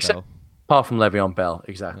from Le'Veon Bell. Apart from Le'Veon Bell,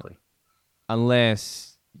 exactly.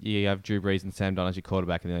 Unless you have Drew Brees and Sam Darnold as your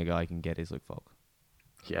quarterback, and the only guy you can get is Luke Falk.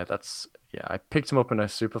 Yeah, I picked him up in a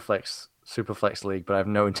Superflex league, but I have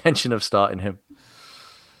no intention of starting him.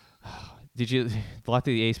 Did you like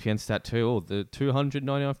the ESPN stat too? Oh, the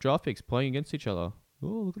 299 draft picks playing against each other. Oh,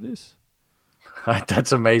 look at this.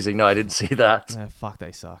 That's amazing. No, I didn't see that. Fuck,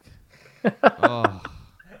 they suck. Oh.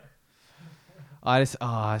 I just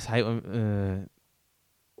hate when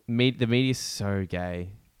the media's so gay.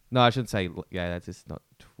 No, I shouldn't say gay. That's just not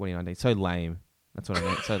 2019. So lame. That's what I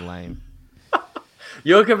meant. So lame.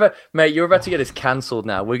 You're about to get us cancelled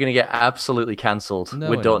now. We're going to get absolutely cancelled. No,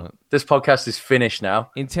 we're done. Not. This podcast is finished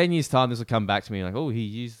now. In 10 years' time, this will come back to me like, oh, he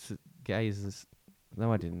used gay as this.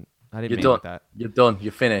 No, I didn't. I didn't mean that. You're done.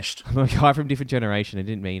 You're finished. I'm a guy from a different generation. I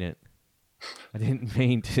didn't mean it. I didn't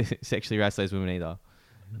mean to sexually harass those women either.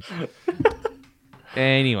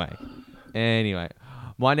 Anyway.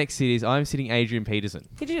 My next sit is I'm sitting Adrian Peterson.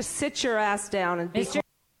 Could you just sit your ass down and be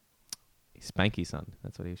Spanky son.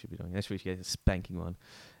 That's what he should be doing. That's what he should get, a spanking one.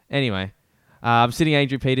 Anyway, I'm sitting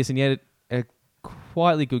Adrian Peterson. He had a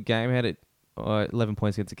quietly good game. He had 11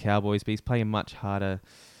 points against the Cowboys, but he's playing a much harder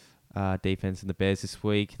defense than the Bears this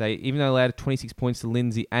week. Even though they allowed 26 points to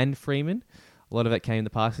Lindsay and Freeman, a lot of that came in the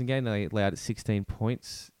passing game. They allowed 16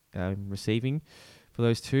 points receiving for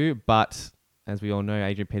those two. But as we all know,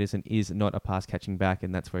 Adrian Peterson is not a pass-catching back,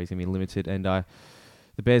 and that's where he's going to be limited. And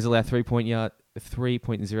the Bears allow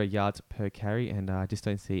 3.0 yards per carry, and I just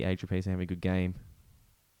don't see Adrian Peterson having a good game.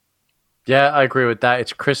 Yeah, I agree with that.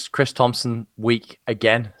 It's Chris Thompson week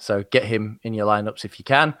again, so get him in your lineups if you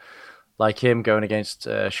can. Like him going against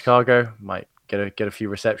Chicago, might get a few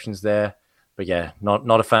receptions there. But yeah,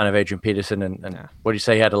 not a fan of Adrian Peterson. And what do you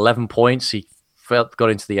say? He had 11 points. He got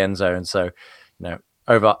into the end zone, so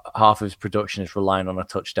over half of his production is relying on a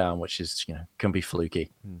touchdown, which is can be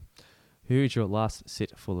fluky. Who's your last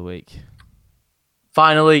sit for the week?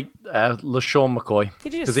 Finally, LaShawn McCoy.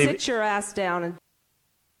 Could you just sit your ass down and...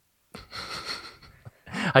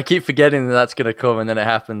 I keep forgetting that's going to come, and then it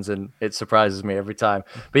happens, and it surprises me every time.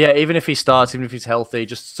 But yeah, even if he starts, even if he's healthy,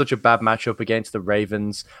 just such a bad matchup against the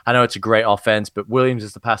Ravens. I know it's a great offense, but Williams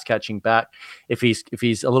is the pass-catching back. If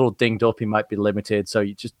he's a little dinged up, he might be limited. So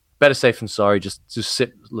you just better safe than sorry. Just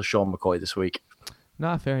sit LaShawn McCoy this week.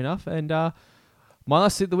 Nah, fair enough. And my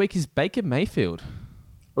last sit of the week is Baker Mayfield.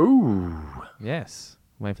 Ooh. Yes.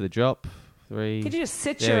 Wait for the drop. 3. Could you just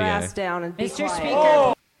sit your ass down and be Mr. quiet?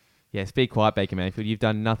 Speaker. Yes, be quiet, Baker Mayfield. You've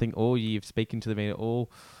done nothing all year. You've spoken to the media all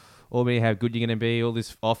media how good you're going to be. All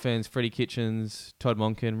this offense, Freddie Kitchens, Todd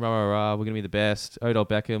Monken, rah. We're going to be the best. Odell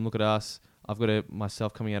Beckham, look at us. I've got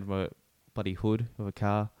myself coming out of a bloody hood of a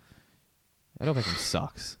car. Odell Beckham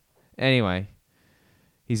sucks. Anyway,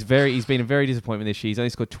 he's been a very disappointment this year. He's only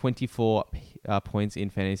scored 24 points in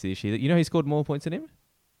fantasy this year. You know who scored more points than him?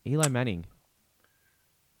 Eli Manning.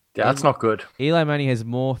 Yeah, that's not good. Eli Manning has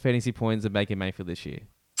more fantasy points than Baker Mayfield this year.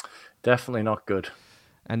 Definitely not good.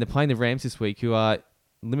 And they're playing the Rams this week, who are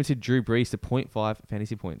limited Drew Brees to 0.5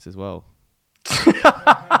 fantasy points as well.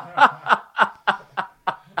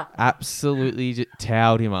 Absolutely just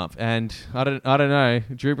towed him up. And I don't know.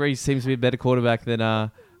 Drew Brees seems to be a better quarterback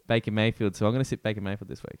than Baker Mayfield, so I'm going to sit Baker Mayfield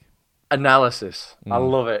this week. Analysis. I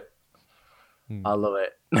love it. I love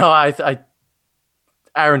it. No,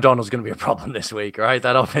 Aaron Donald's going to be a problem this week, right?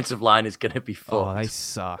 That offensive line is going to be fucked. Oh, they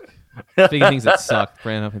suck. Speaking of things that suck,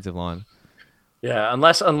 brand offensive line. Yeah,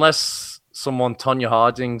 unless someone Tonya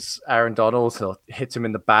Harding's Aaron Donald hits him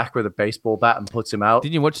in the back with a baseball bat and puts him out.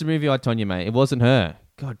 Didn't you watch the movie I, Tonya, mate? It wasn't her.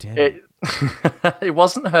 God damn it. It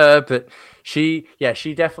wasn't her, but she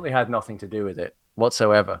definitely had nothing to do with it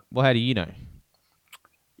whatsoever. Well, how do you know?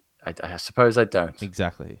 I suppose I don't.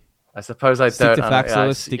 Exactly. I suppose I Stick don't. to facts,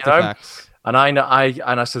 Lewis. Stick to facts. And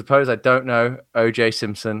I suppose I don't know O.J.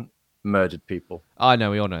 Simpson murdered people. Oh, no,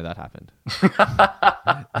 we all know that happened.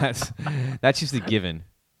 That's just a given.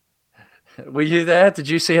 Were you there? Did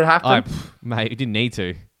you see it happen? Mate, you didn't need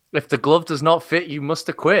to. If the glove does not fit, you must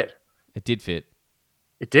have quit. It did fit.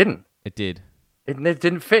 It didn't. It did. It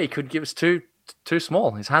didn't fit. He couldn't give us too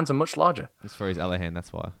small. His hands are much larger. It's for his other hand,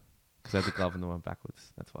 that's why. Because I had the glove and the one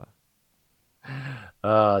backwards. That's why.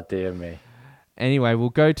 Oh, dear me. Anyway, we'll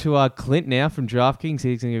go to Clint now from DraftKings.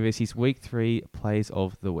 He's going to give us his Week 3 Plays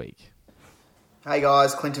of the Week. Hey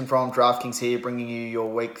guys, Clinton from DraftKings here, bringing you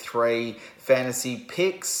your Week 3 fantasy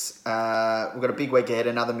picks. We've got a big week ahead,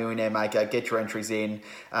 another Millionaire Maker. Get your entries in.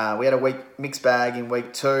 We had a week mixed bag in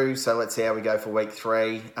Week 2, so let's see how we go for Week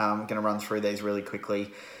 3. I'm going to run through these really quickly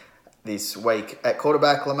this week. At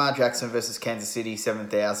quarterback, Lamar Jackson versus Kansas City,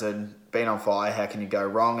 7,000. Been on fire, how can you go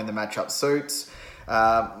wrong? And the matchup suits.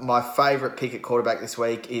 My favourite pick at quarterback this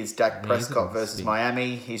week is Dak Prescott versus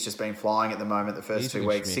Miami. He's just been flying at the moment the first 2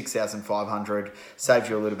 weeks, 6,500. Saves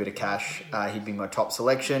you a little bit of cash. He'd be my top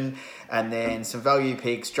selection. And then some value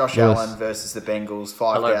picks, Josh Allen versus the Bengals,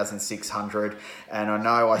 5,600. And I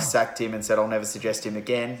know I sacked him and said I'll never suggest him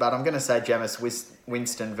again, but I'm going to say Jameis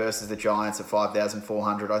Winston versus the Giants at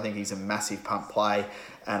 5,400. I think he's a massive punt play,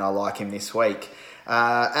 and I like him this week.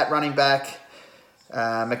 At running back,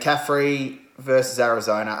 McCaffrey versus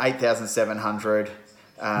Arizona, 8,700.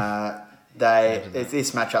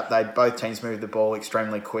 This matchup, both teams move the ball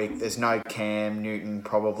extremely quick. There's no Cam Newton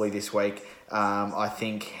probably this week. I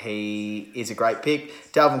think he is a great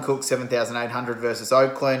pick. Dalvin Cook, 7,800 versus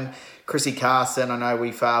Oakland. Chrissy Carson, I know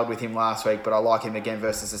we failed with him last week, but I like him again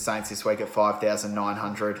versus the Saints this week at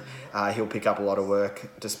 5,900. He'll pick up a lot of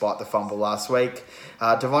work despite the fumble last week.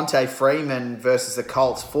 Devontae Freeman versus the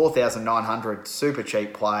Colts, 4,900. Super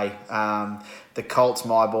cheap play. The Colts,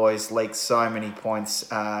 my boys, leaked so many points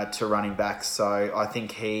to running backs. So I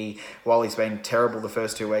think while he's been terrible the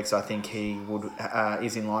first 2 weeks, I think he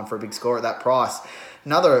is in line for a big score at that price.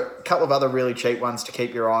 Another couple of other really cheap ones to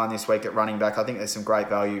keep your eye on this week at running back. I think there's some great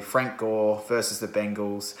value. Frank Gore versus the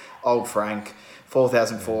Bengals. Old Frank,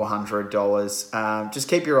 $4,400. Just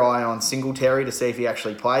keep your eye on Singletary to see if he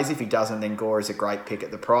actually plays. If he doesn't, then Gore is a great pick at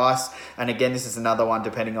the price. And again, this is another one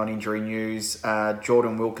depending on injury news.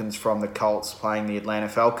 Jordan Wilkins from the Colts playing the Atlanta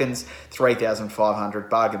Falcons, 3,500,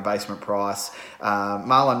 bargain basement price.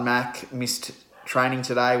 Marlon Mack missed training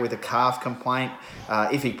today with a calf complaint.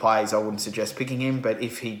 If he plays, I wouldn't suggest picking him, but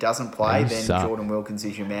if he doesn't play, then Jordan Wilkins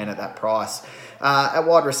is your man at that price. At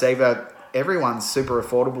wide receiver, everyone's super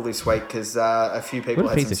affordable this week because a few people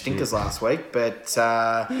had some stinkers last week, but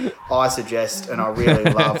I suggest, and I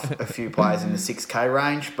really love a few players in the 6K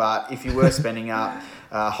range, but if you were spending up,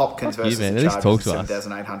 Hopkins versus the Chargers,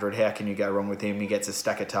 7,800. How can you go wrong with him? He gets a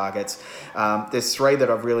stack of targets. There's 3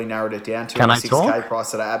 that I've really narrowed it down to. Can a I 6K talk?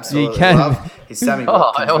 price that I absolutely love. He's Sammy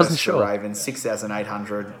Watkins versus the Ravens,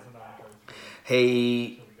 6,800.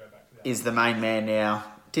 He is the main man now.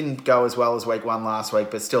 Didn't go as well as week 1 last week,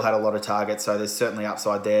 but still had a lot of targets, so there's certainly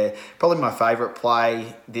upside there. Probably my favourite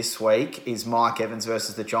play this week is Mike Evans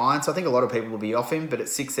versus the Giants. I think a lot of people will be off him, but at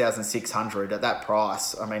 6,600 at that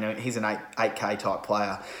price, I mean, he's an 8K type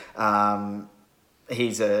player.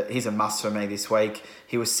 He's a must for me this week.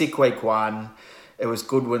 He was sick week 1. It was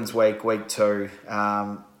Goodwin's week 2.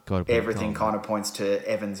 Everything kind of points to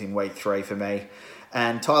Evans in week 3 for me.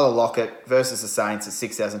 And Tyler Lockett versus the Saints at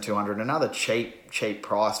 6,200. Another cheap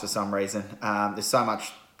price for some reason. There's so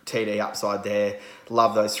much TD upside there.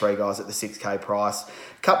 Love those 3 guys at the 6K price.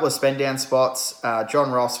 Couple of spend down spots.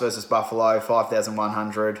 John Ross versus Buffalo,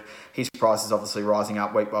 5,100. His price is obviously rising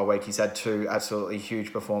up week by week. He's had 2 absolutely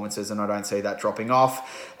huge performances, and I don't see that dropping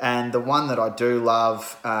off. And the one that I do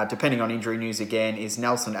love, depending on injury news again, is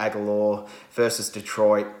Nelson Aguilar versus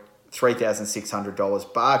Detroit.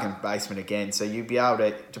 $3,600, bargain basement again. So you'll be able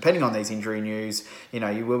to, depending on these injury news,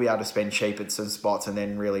 you will be able to spend cheap at some spots and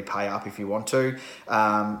then really pay up if you want to.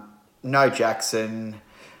 No Jackson,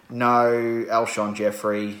 no Alshon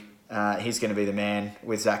Jeffrey. He's going to be the man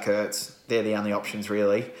with Zach Ertz. They're the only options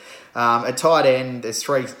really. At tight end, there's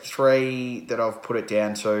three that I've put it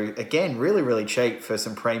down to. Again, really, really cheap for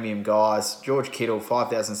some premium guys. George Kittle,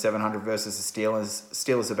 5,700 versus the Steelers.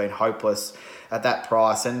 Steelers have been hopeless at that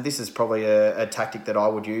price, and this is probably a tactic that I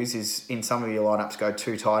would use, is in some of your lineups go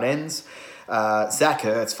 2 tight ends. Zach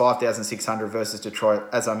Ertz, 5,600 versus Detroit.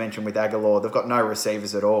 As I mentioned with Aguilar, they've got no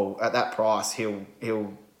receivers at all. At that price,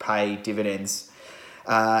 he'll pay dividends.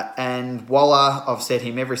 And Waller, I've said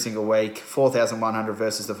him every single week, 4,100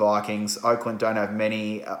 versus the Vikings. Oakland don't have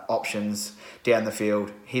many options down the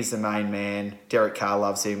field. He's the main man. Derek Carr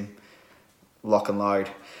loves him. Lock and load.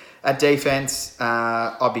 At defense,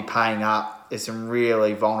 I'd be paying up. There's some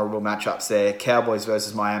really vulnerable matchups there. Cowboys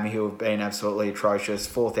versus Miami, who have been absolutely atrocious,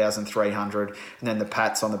 4,300. And then the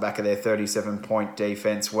Pats on the back of their 37-point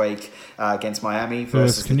defense week against Miami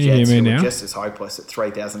versus the Jets, who are just as hopeless at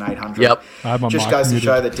 3,800. Yep. Just goes to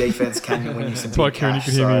show that defense can win you some big cash.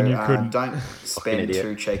 So don't spend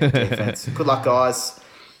too cheap at defense. Good luck, guys.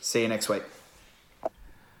 See you next week.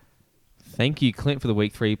 Thank you, Clint, for the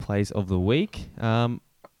week 3 plays of the week.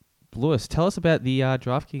 Lewis, tell us about the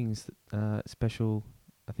DraftKings special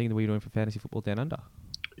thing that we're doing for Fantasy Football Down Under.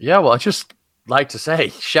 Yeah, well, I just like to say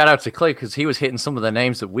shout out to Clint because he was hitting some of the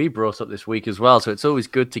names that we brought up this week as well. So it's always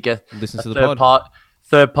good to get Listen to the pod.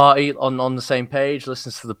 Third party on the same page,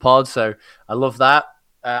 listens to the pod. So I love that.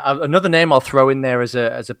 Another name I'll throw in there as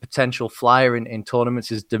a potential flyer in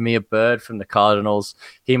tournaments is Demir Bird from the Cardinals.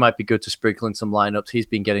 He might be good to sprinkle in some lineups. He's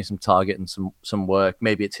been getting some target and some work.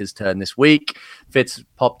 Maybe it's his turn this week. Fitz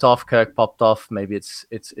popped off, Kirk popped off. Maybe it's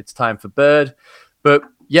time for Bird. But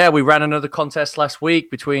yeah, we ran another contest last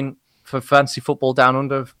week for Fantasy Football Down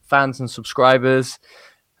Under fans and subscribers.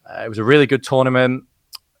 It was a really good tournament.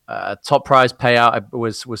 Top prize payout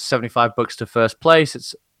was $75 to first place.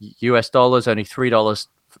 It's US dollars, only $3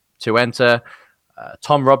 to enter.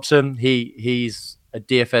 Tom Robson, he's a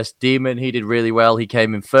DFS demon. He did really well. He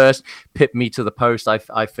came in first, pipped me to the post.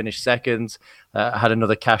 I finished second. Had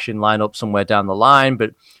another cash in lineup somewhere down the line,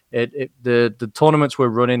 but the tournaments we're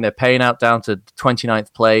running, they're paying out down to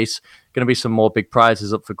 29th place. Going to be some more big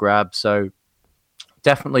prizes up for grabs. So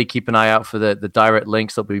definitely keep an eye out for the direct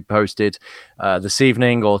links that will be posted this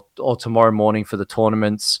evening or tomorrow morning for the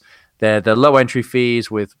tournaments. They're low entry fees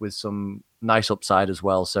with some nice upside as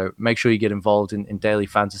well. So make sure you get involved in daily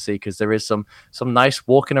fantasy because there is some nice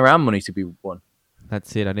walking around money to be won.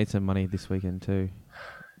 That's it. I need some money this weekend too.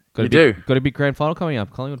 Got a big grand final coming up.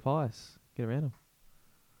 Collingwood Pies. Get around them.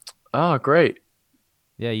 Oh, great.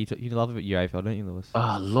 Yeah, you love it at AFL, don't you, Lewis? Oh,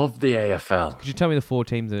 I love the AFL. Could you tell me the 4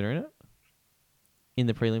 teams that are in it? In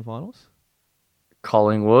the prelim finals?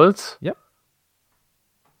 Collingwood. Yep.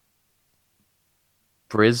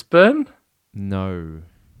 Brisbane? No.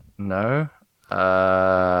 Good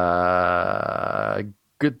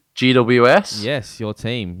GWS? Yes, your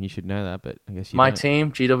team. You should know that, but I guess you My don't.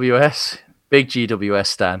 team, GWS. Big GWS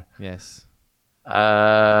stan. Yes.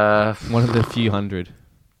 One of the few hundred.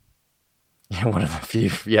 Yeah, one of the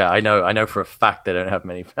few. Yeah, I know for a fact they don't have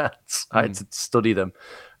many fans. I had to study them.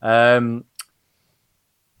 I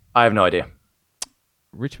have no idea.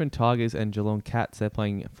 Richmond Tigers and Geelong Cats, they're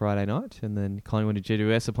playing Friday night, and then Collingwood and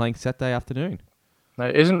GWS are playing Saturday afternoon. No,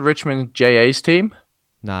 isn't Richmond JA's team?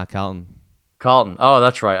 Nah, Carlton. Oh,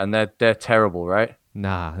 that's right, and they're terrible, right?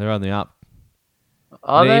 Nah, they're on the up.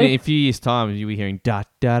 Are they? In a few years' time, you'll be hearing da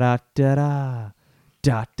da da da da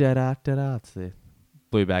da da da da da. It's the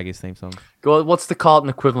Blue Baggers theme song. Go. What's the Carlton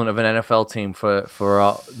equivalent of an NFL team for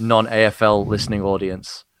our non-AFL listening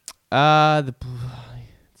audience? That's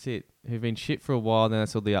it. Who've been shit for a while. Then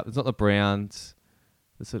that's all the up. It's not the Browns.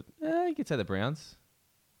 You could say the Browns.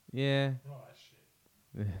 Yeah. Oh, shit.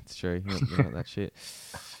 Yeah, it's true. You're not that shit.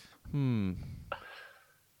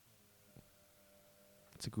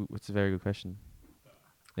 It's a very good question.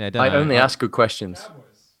 Yeah, I only ask good questions.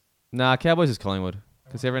 Cowboys. Nah, Cowboys is Collingwood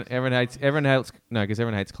because everyone hates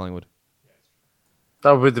Collingwood.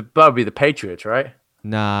 That would be the Patriots, right?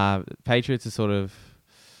 Nah, Patriots are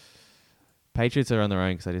on their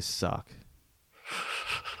own because they just suck.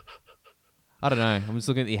 I don't know. I'm just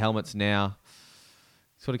looking at the helmets now.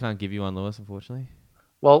 Sort of can't give you one, Lewis, unfortunately.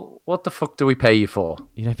 Well, what the fuck do we pay you for?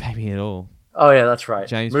 You don't pay me at all. Oh yeah, that's right.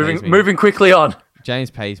 James moving quickly on.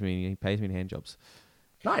 James pays me. He pays me in hand jobs.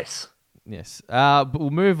 Nice. Yes. But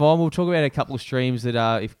we'll move on. We'll talk about a couple of streams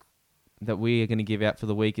that we are going to give out for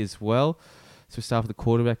the week as well. So we'll start with the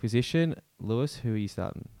quarterback position. Lewis, who are you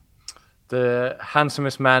starting? The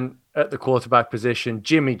handsomest man at the quarterback position,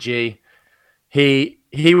 Jimmy G. He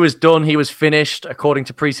was done. He was finished according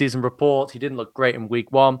to preseason reports. He didn't look great in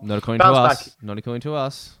week 1. Not according to us. Not according to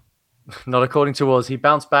us. Not according to us. He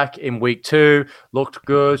bounced back in week 2, looked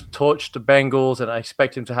good, touched the Bengals, and I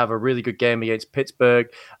expect him to have a really good game against Pittsburgh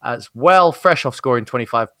as well, fresh off scoring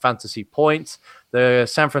 25 fantasy points. The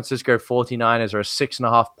San Francisco 49ers are a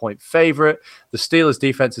 6.5-point favorite. The Steelers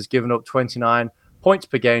defense has given up 29 points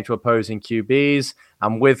per game to opposing QBs.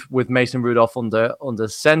 And with Mason Rudolph under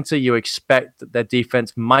center, you expect that their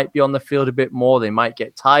defense might be on the field a bit more. They might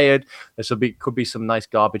get tired. Could be some nice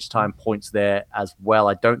garbage time points there as well.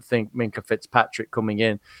 I don't think Minka Fitzpatrick coming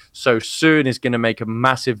in so soon is going to make a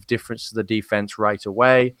massive difference to the defense right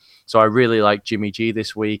away. So I really like Jimmy G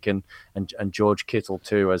this week and George Kittle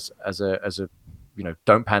too as a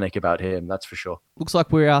don't panic about him. That's for sure. Looks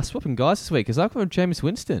like we're swapping guys this week because I've got Jameis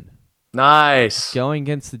Winston. Nice. Going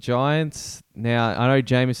against the Giants. Now, I know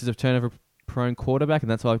Jameis is a turnover-prone quarterback,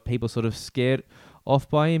 and that's why people are sort of scared off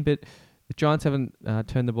by him, but the Giants haven't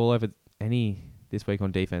turned the ball over any this week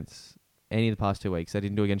on defense, any of the past 2 weeks. They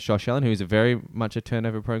didn't do it against Josh Allen, who's a very much a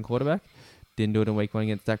turnover-prone quarterback. Didn't do it in week 1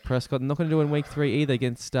 against Dak Prescott. Not going to do it in week 3 either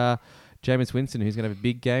against Jameis Winston, who's going to have a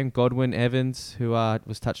big game. Godwin, Evans, who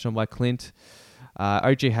was touched on by Clint.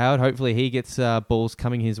 O.J. Howard, hopefully he gets balls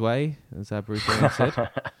coming his way, as Bruce Williams said.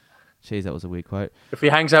 Jeez, that was a weird quote. If he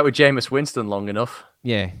hangs out with Jameis Winston long enough.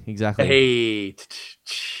 Yeah, exactly. Hey.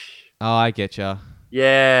 Oh, I get ya.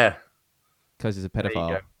 Yeah. Because he's a There you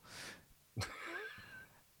pedophile. go.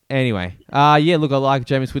 Anyway, yeah, look, I like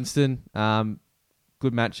Jameis Winston.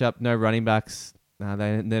 Good matchup. No running backs. They're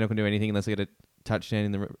not going to do anything unless they get a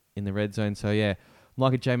touchdown in the red zone. So, yeah, I'm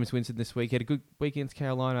liking Jameis Winston this week. He had a good week against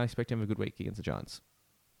Carolina. I expect him to have a good week against the Giants.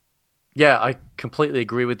 Yeah, I completely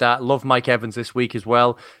agree with that. Love Mike Evans this week as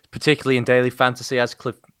well, particularly in daily fantasy. As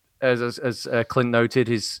Clint noted,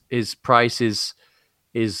 his price is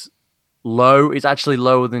low. It's actually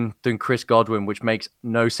lower than Chris Godwin, which makes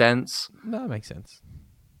no sense. No, that makes sense.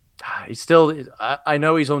 He's still. I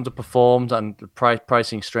know he's underperformed and the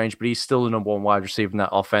pricing strange, but he's still the number one wide receiver in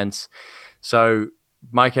that offense. So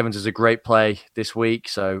Mike Evans is a great play this week.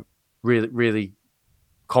 So really, really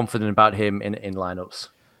confident about him in lineups.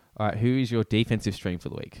 All right, who is your defensive stream for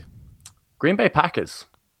the week? Green Bay Packers.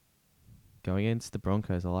 Going against the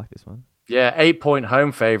Broncos. I like this one. Yeah, 8-point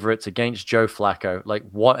home favorites against Joe Flacco. Like,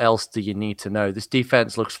 what else do you need to know? This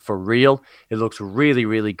defense looks for real. It looks really,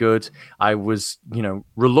 really good. I was,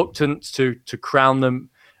 reluctant to crown them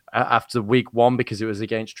after week one because it was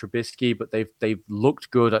against Trubisky, but they've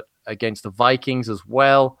looked good against the Vikings as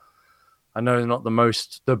well. I know they're not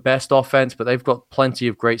the best offense, but they've got plenty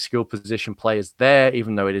of great skill position players there,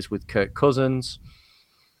 even though it is with Kirk Cousins.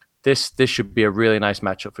 This should be a really nice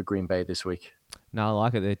matchup for Green Bay this week. No, I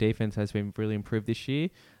like it. Their defense has been really improved this year.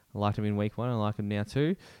 I liked them in week one. I like them now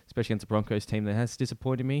too, especially against the Broncos team that has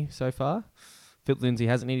disappointed me so far. Philip Lindsay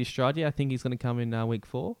hasn't hit his stride yet. I think he's going to come in week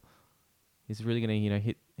 4. He's really going to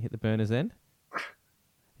hit the burners then.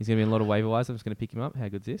 He's going to be in a lot of waiver wires. I'm just going to pick him up. How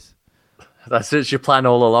good's this? That's your plan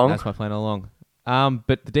all along. That's my plan all along.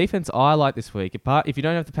 But the defense I like this week, if you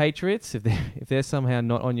don't have the Patriots, if they're somehow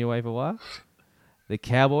not on your waiver wire, the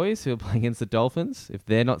Cowboys who are playing against the Dolphins, if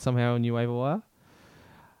they're not somehow on your waiver wire,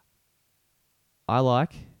 I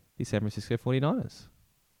like the San Francisco 49ers.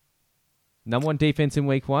 Number 1 defense in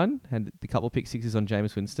week 1. Had a couple of pick sixes on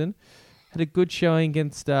Jameis Winston. Had a good showing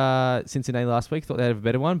against Cincinnati last week. Thought they'd have a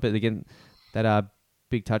better one. But again, that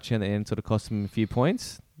big touchdown at the end sort of cost them a few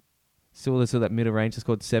points. Still that middle range. They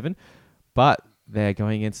scored 7. But they're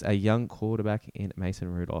going against a young quarterback in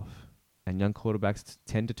Mason Rudolph. And young quarterbacks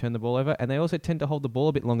tend to turn the ball over. And they also tend to hold the ball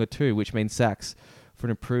a bit longer too, which means sacks for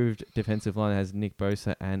an improved defensive line that has Nick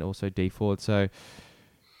Bosa and also D Ford. So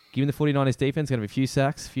given the 49ers defense, going to have a few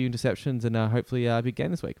sacks, a few interceptions, and hopefully a big game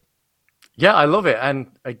this week. Yeah, I love it. And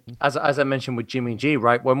as I mentioned with Jimmy G,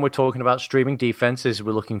 right, when we're talking about streaming defenses,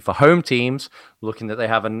 we're looking for home teams, looking that they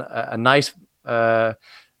have a nice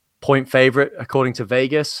point favorite according to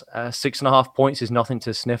Vegas. 6.5 points is nothing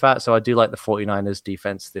to sniff at. So I do like the 49ers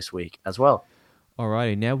defense this week as well.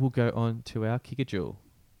 Alrighty, now we'll go on to our kicker duel.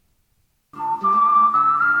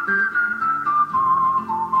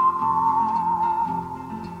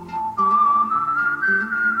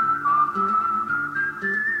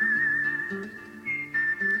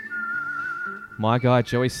 My guy,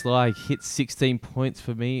 Joey Sly, hit 16 points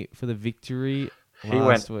for me for the victory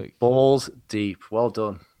last week. Balls deep. Well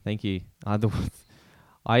done. Thank you. I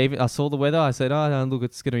saw the weather. I said, oh, no, look,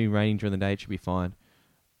 it's going to be raining during the day. It should be fine.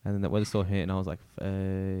 And then that weather still hit, and I was like,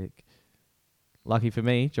 fuck. Lucky for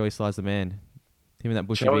me, Joey Sly's the man. Him and that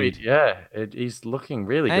bushy beard. Yeah, he's looking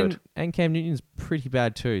really good. And Cam Newton's pretty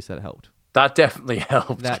bad too, so that helped. That definitely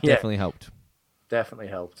helped. Definitely helped. Definitely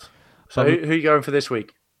helped. So who are you going for this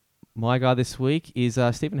week? My guy this week is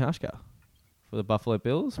Stephen Hauschka for the Buffalo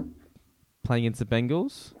Bills, playing against the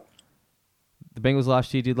Bengals. The Bengals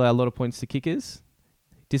last year did a lot of points to kickers.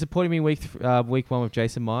 Disappointed me week 1 with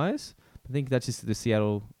Jason Myers. I think that's just the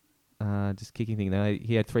Seattle just kicking thing.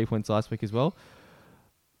 He had 3 points last week as well.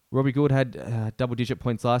 Robbie Gould had double-digit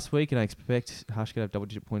points last week, and I expect Hauschka to have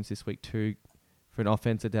double-digit points this week too for an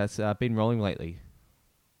offense that has been rolling lately.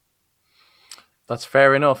 That's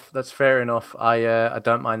fair enough. I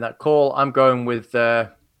don't mind that call. I'm going with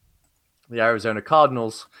the Arizona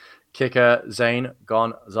Cardinals kicker, Zane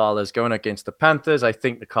Gonzalez, going against the Panthers. I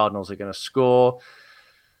think the Cardinals are going to score.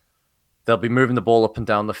 They'll be moving the ball up and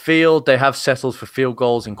down the field. They have settled for field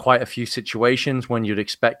goals in quite a few situations when you'd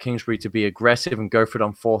expect Kingsbury to be aggressive and go for it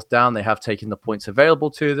on 4th down. They have taken the points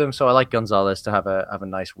available to them. So I like Gonzalez to have a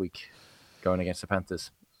nice week going against the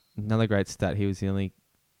Panthers. Another great stat. He was the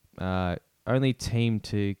only team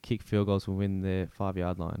to kick field goals will win the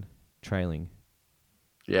 5-yard line, trailing.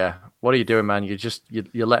 Yeah. What are you doing, man?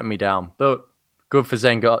 You're letting me down. But good for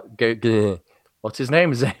Zane. What's his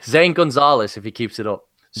name? Zane Gonzalez, if he keeps it up.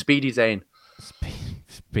 Speedy Zane.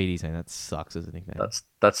 Speedy Zane. That sucks as a nickname.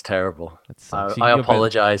 That's terrible. That sucks. I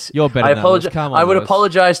apologize. You're better. I apologize. Come on, I would Lewis.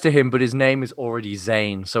 apologize to him, but his name is already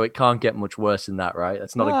Zane, so it can't get much worse than that, right?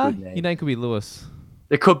 That's not a good name. Your name could be Lewis.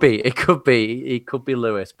 It could be. It could be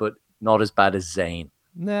Lewis, but not as bad as Zane.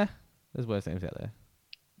 Nah, there's worse names out there.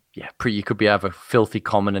 Yeah, you could have a filthy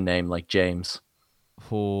commoner name like James.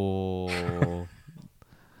 Oh,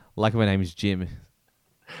 like my name is Jim.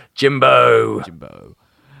 Jimbo.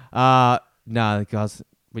 Nah, guys,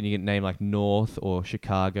 when you get a name like North or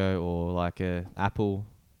Chicago or like a Apple,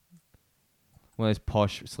 one of those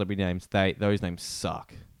posh celebrity names, those names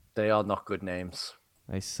suck. They are not good names.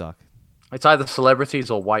 They suck. It's either celebrities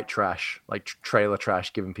or white trash, like trailer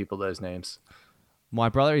trash, giving people those names. My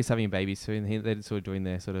brother is having a baby soon. They're sort of doing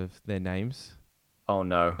their names. Oh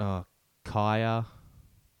no. Oh, Kaya.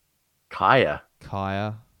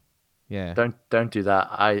 Yeah. Don't do that.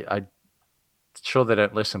 I sure they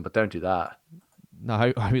don't listen, but don't do that. No,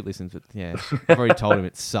 I hope he listens, but yeah. I've already told him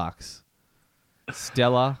it sucks.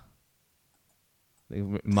 Stella.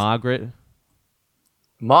 Margaret.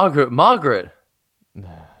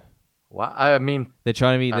 What? I mean, They're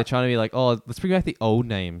trying to be like, oh, let's bring back the old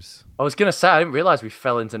names. I was gonna say I didn't realize we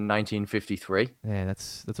fell into 1953. Yeah,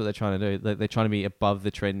 that's what they're trying to do. They're trying to be above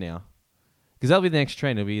the trend now, because that'll be the next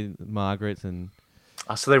trend. It'll be Margaret's and.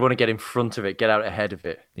 So they want to get in front of it, get out ahead of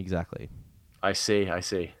it. Exactly. I see.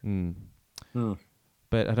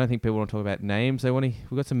 But I don't think people want to talk about names. We've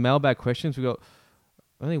got some mailbag questions. We've got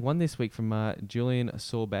only one this week from Julian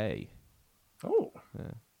Sorbet. Oh.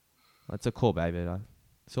 Yeah. It's a Corbet, but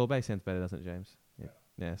Sorbet sounds better, doesn't it, James? Yeah.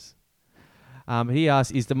 Yes. He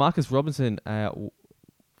asks, is DeMarcus Robinson a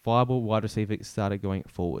viable wide receiver starter going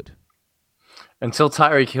forward? Until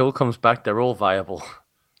Tyreek Hill comes back, they're all viable.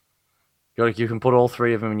 You can put all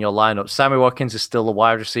three of them in your lineup. Sammy Watkins is still the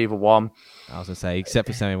wide receiver one. I was going to say, except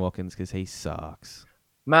for Sammy Watkins, because he sucks.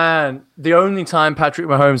 Man, the only time Patrick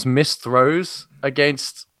Mahomes missed throws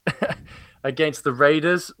against the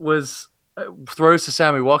Raiders was throws to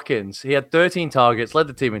Sammy Watkins. He had 13 targets, led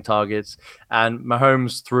the team in targets, and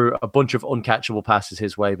Mahomes threw a bunch of uncatchable passes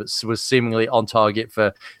his way, but was seemingly on target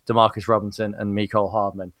for DeMarcus Robinson and Mecole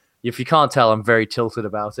Hardman. If you can't tell, I'm very tilted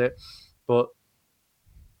about it. But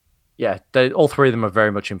yeah, all three of them are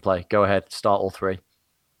very much in play. Go ahead, start all three.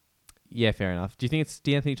 Yeah, fair enough. Do you think it's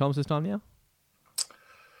DeAnthony Thomas's time now?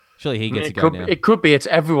 Surely he gets to go now. It could be. It's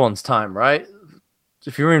everyone's time, right?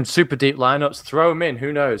 If you're in super deep lineups, throw him in.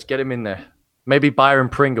 Who knows? Get him in there. Maybe Byron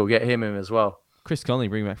Pringle, get him in as well. Chris Conley,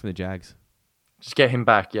 bring him back from the Jags. Just get him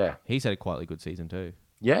back, yeah. He's had a quietly good season too.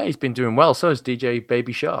 Yeah, he's been doing well. So has DJ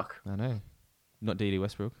Baby Shark. I know. Not D.D.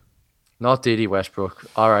 Westbrook. Not D.D. Westbrook.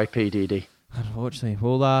 R.I.P. D.D. Unfortunately.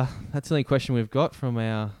 Well, that's the only question we've got from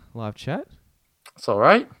our live chat. It's all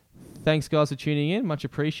right. Thanks, guys, for tuning in. Much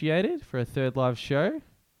appreciated for a third live show.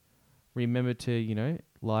 Remember to,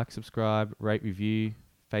 like, subscribe, rate, review,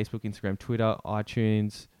 Facebook, Instagram, Twitter,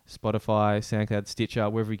 iTunes, Spotify, SoundCloud, Stitcher,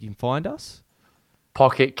 wherever you can find us.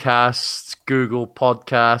 Pocket Casts, Google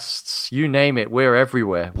Podcasts, you name it. We're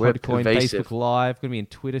everywhere. We're Podcoin, pervasive. Facebook Live. Going to be in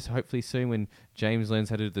Twitter hopefully soon when James learns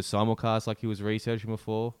how to do the simulcast like he was researching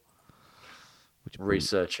before.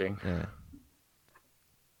 Researching. Yeah.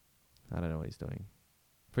 I don't know what he's doing.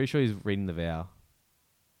 Pretty sure he's reading The Vow.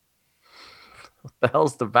 What the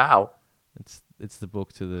hell's The Vow? It's the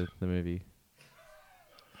book to the movie.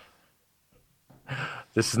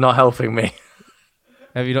 This is not helping me.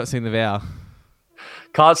 Have you not seen The Vow?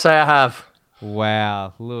 Can't say I have.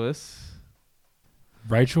 Wow. Lewis.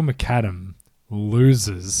 Rachel McAdam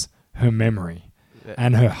loses her memory,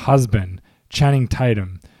 and her husband, Channing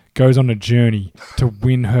Tatum, goes on a journey to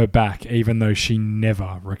win her back, even though she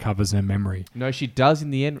never recovers her memory. No, she does in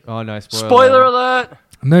the end. Oh, no. Spoiler alert!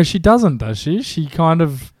 No, she doesn't, does she? She kind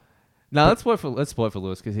of... No, let's spoil for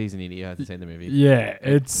Lewis because he's an idiot who hasn't seen the movie. Yeah,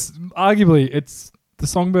 it's the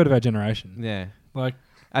songbird of our generation. Yeah. Like,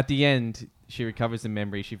 at the end, she recovers the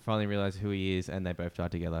memory. She finally realizes who he is, and they both die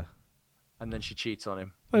together. And then she cheats on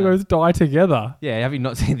him. they both die together. Yeah, have you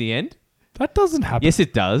not seen the end? That doesn't happen. Yes,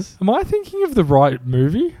 it does. Am I thinking of the right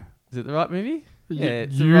movie? Is it the right movie? Yeah,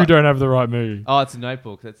 You don't have the right movie. Oh, it's a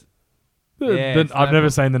Notebook. I've never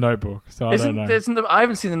seen The Notebook, so I don't know. I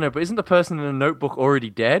haven't seen The Notebook. Isn't the person in the Notebook already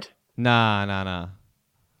dead? Nah.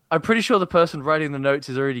 I'm pretty sure the person writing the notes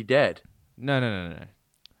is already dead. No.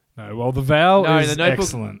 No, well, The Vow is The Notebook...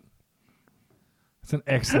 excellent. It's an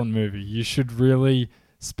excellent movie. You should really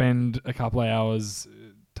spend a couple of hours,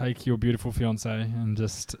 take your beautiful fiance, and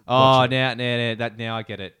just. Oh, now I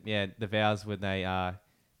get it. Yeah, The Vows when they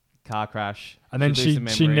car crash, and then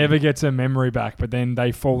she never gets her memory back. But then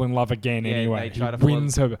they fall in love again anyway. They try he to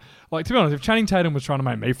wins her. Like, to be honest, if Channing Tatum was trying to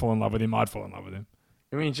make me fall in love with him, I'd fall in love with him.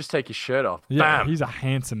 I mean, just take his shirt off. Yeah, Bam! he's a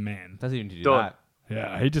handsome man. Doesn't even do Done. that.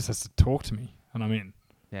 Yeah, he just has to talk to me, and I'm in.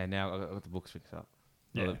 Yeah, now I've got the books fixed up.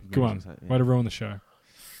 Yeah, go on. Way to ruin the show.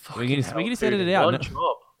 We can just edit it out.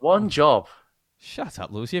 One job. Shut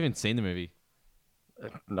up, Lewis. You haven't seen the movie.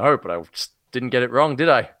 No, but I just didn't get it wrong, did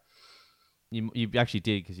I? You actually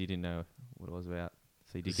did because you didn't know what it was about.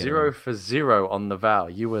 So you did get 0 for 0 on the vow.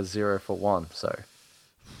 You were 0 for 1, so.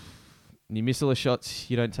 You miss all the shots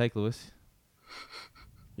you don't take, Lewis.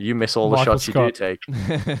 You miss all the shots Scott. You do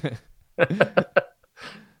take.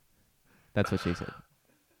 That's what she said.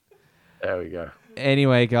 There we go.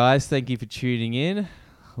 Anyway, guys, thank you for tuning in.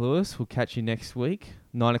 Lewis, we'll catch you next week.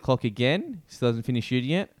 9 o'clock again. Still hasn't finished shooting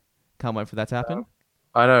yet. Can't wait for that to happen.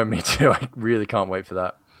 I know, me too. I really can't wait for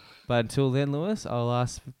that. But until then, Lewis, I'll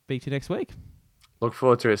speak to you next week. Look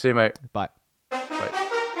forward to it. See you, mate. Bye. Bye.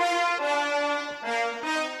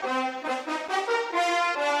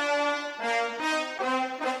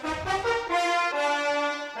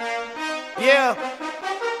 Yeah.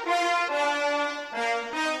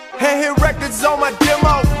 Hey, hit records on my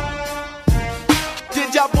demo.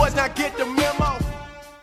 Did y'all boys not get the memo?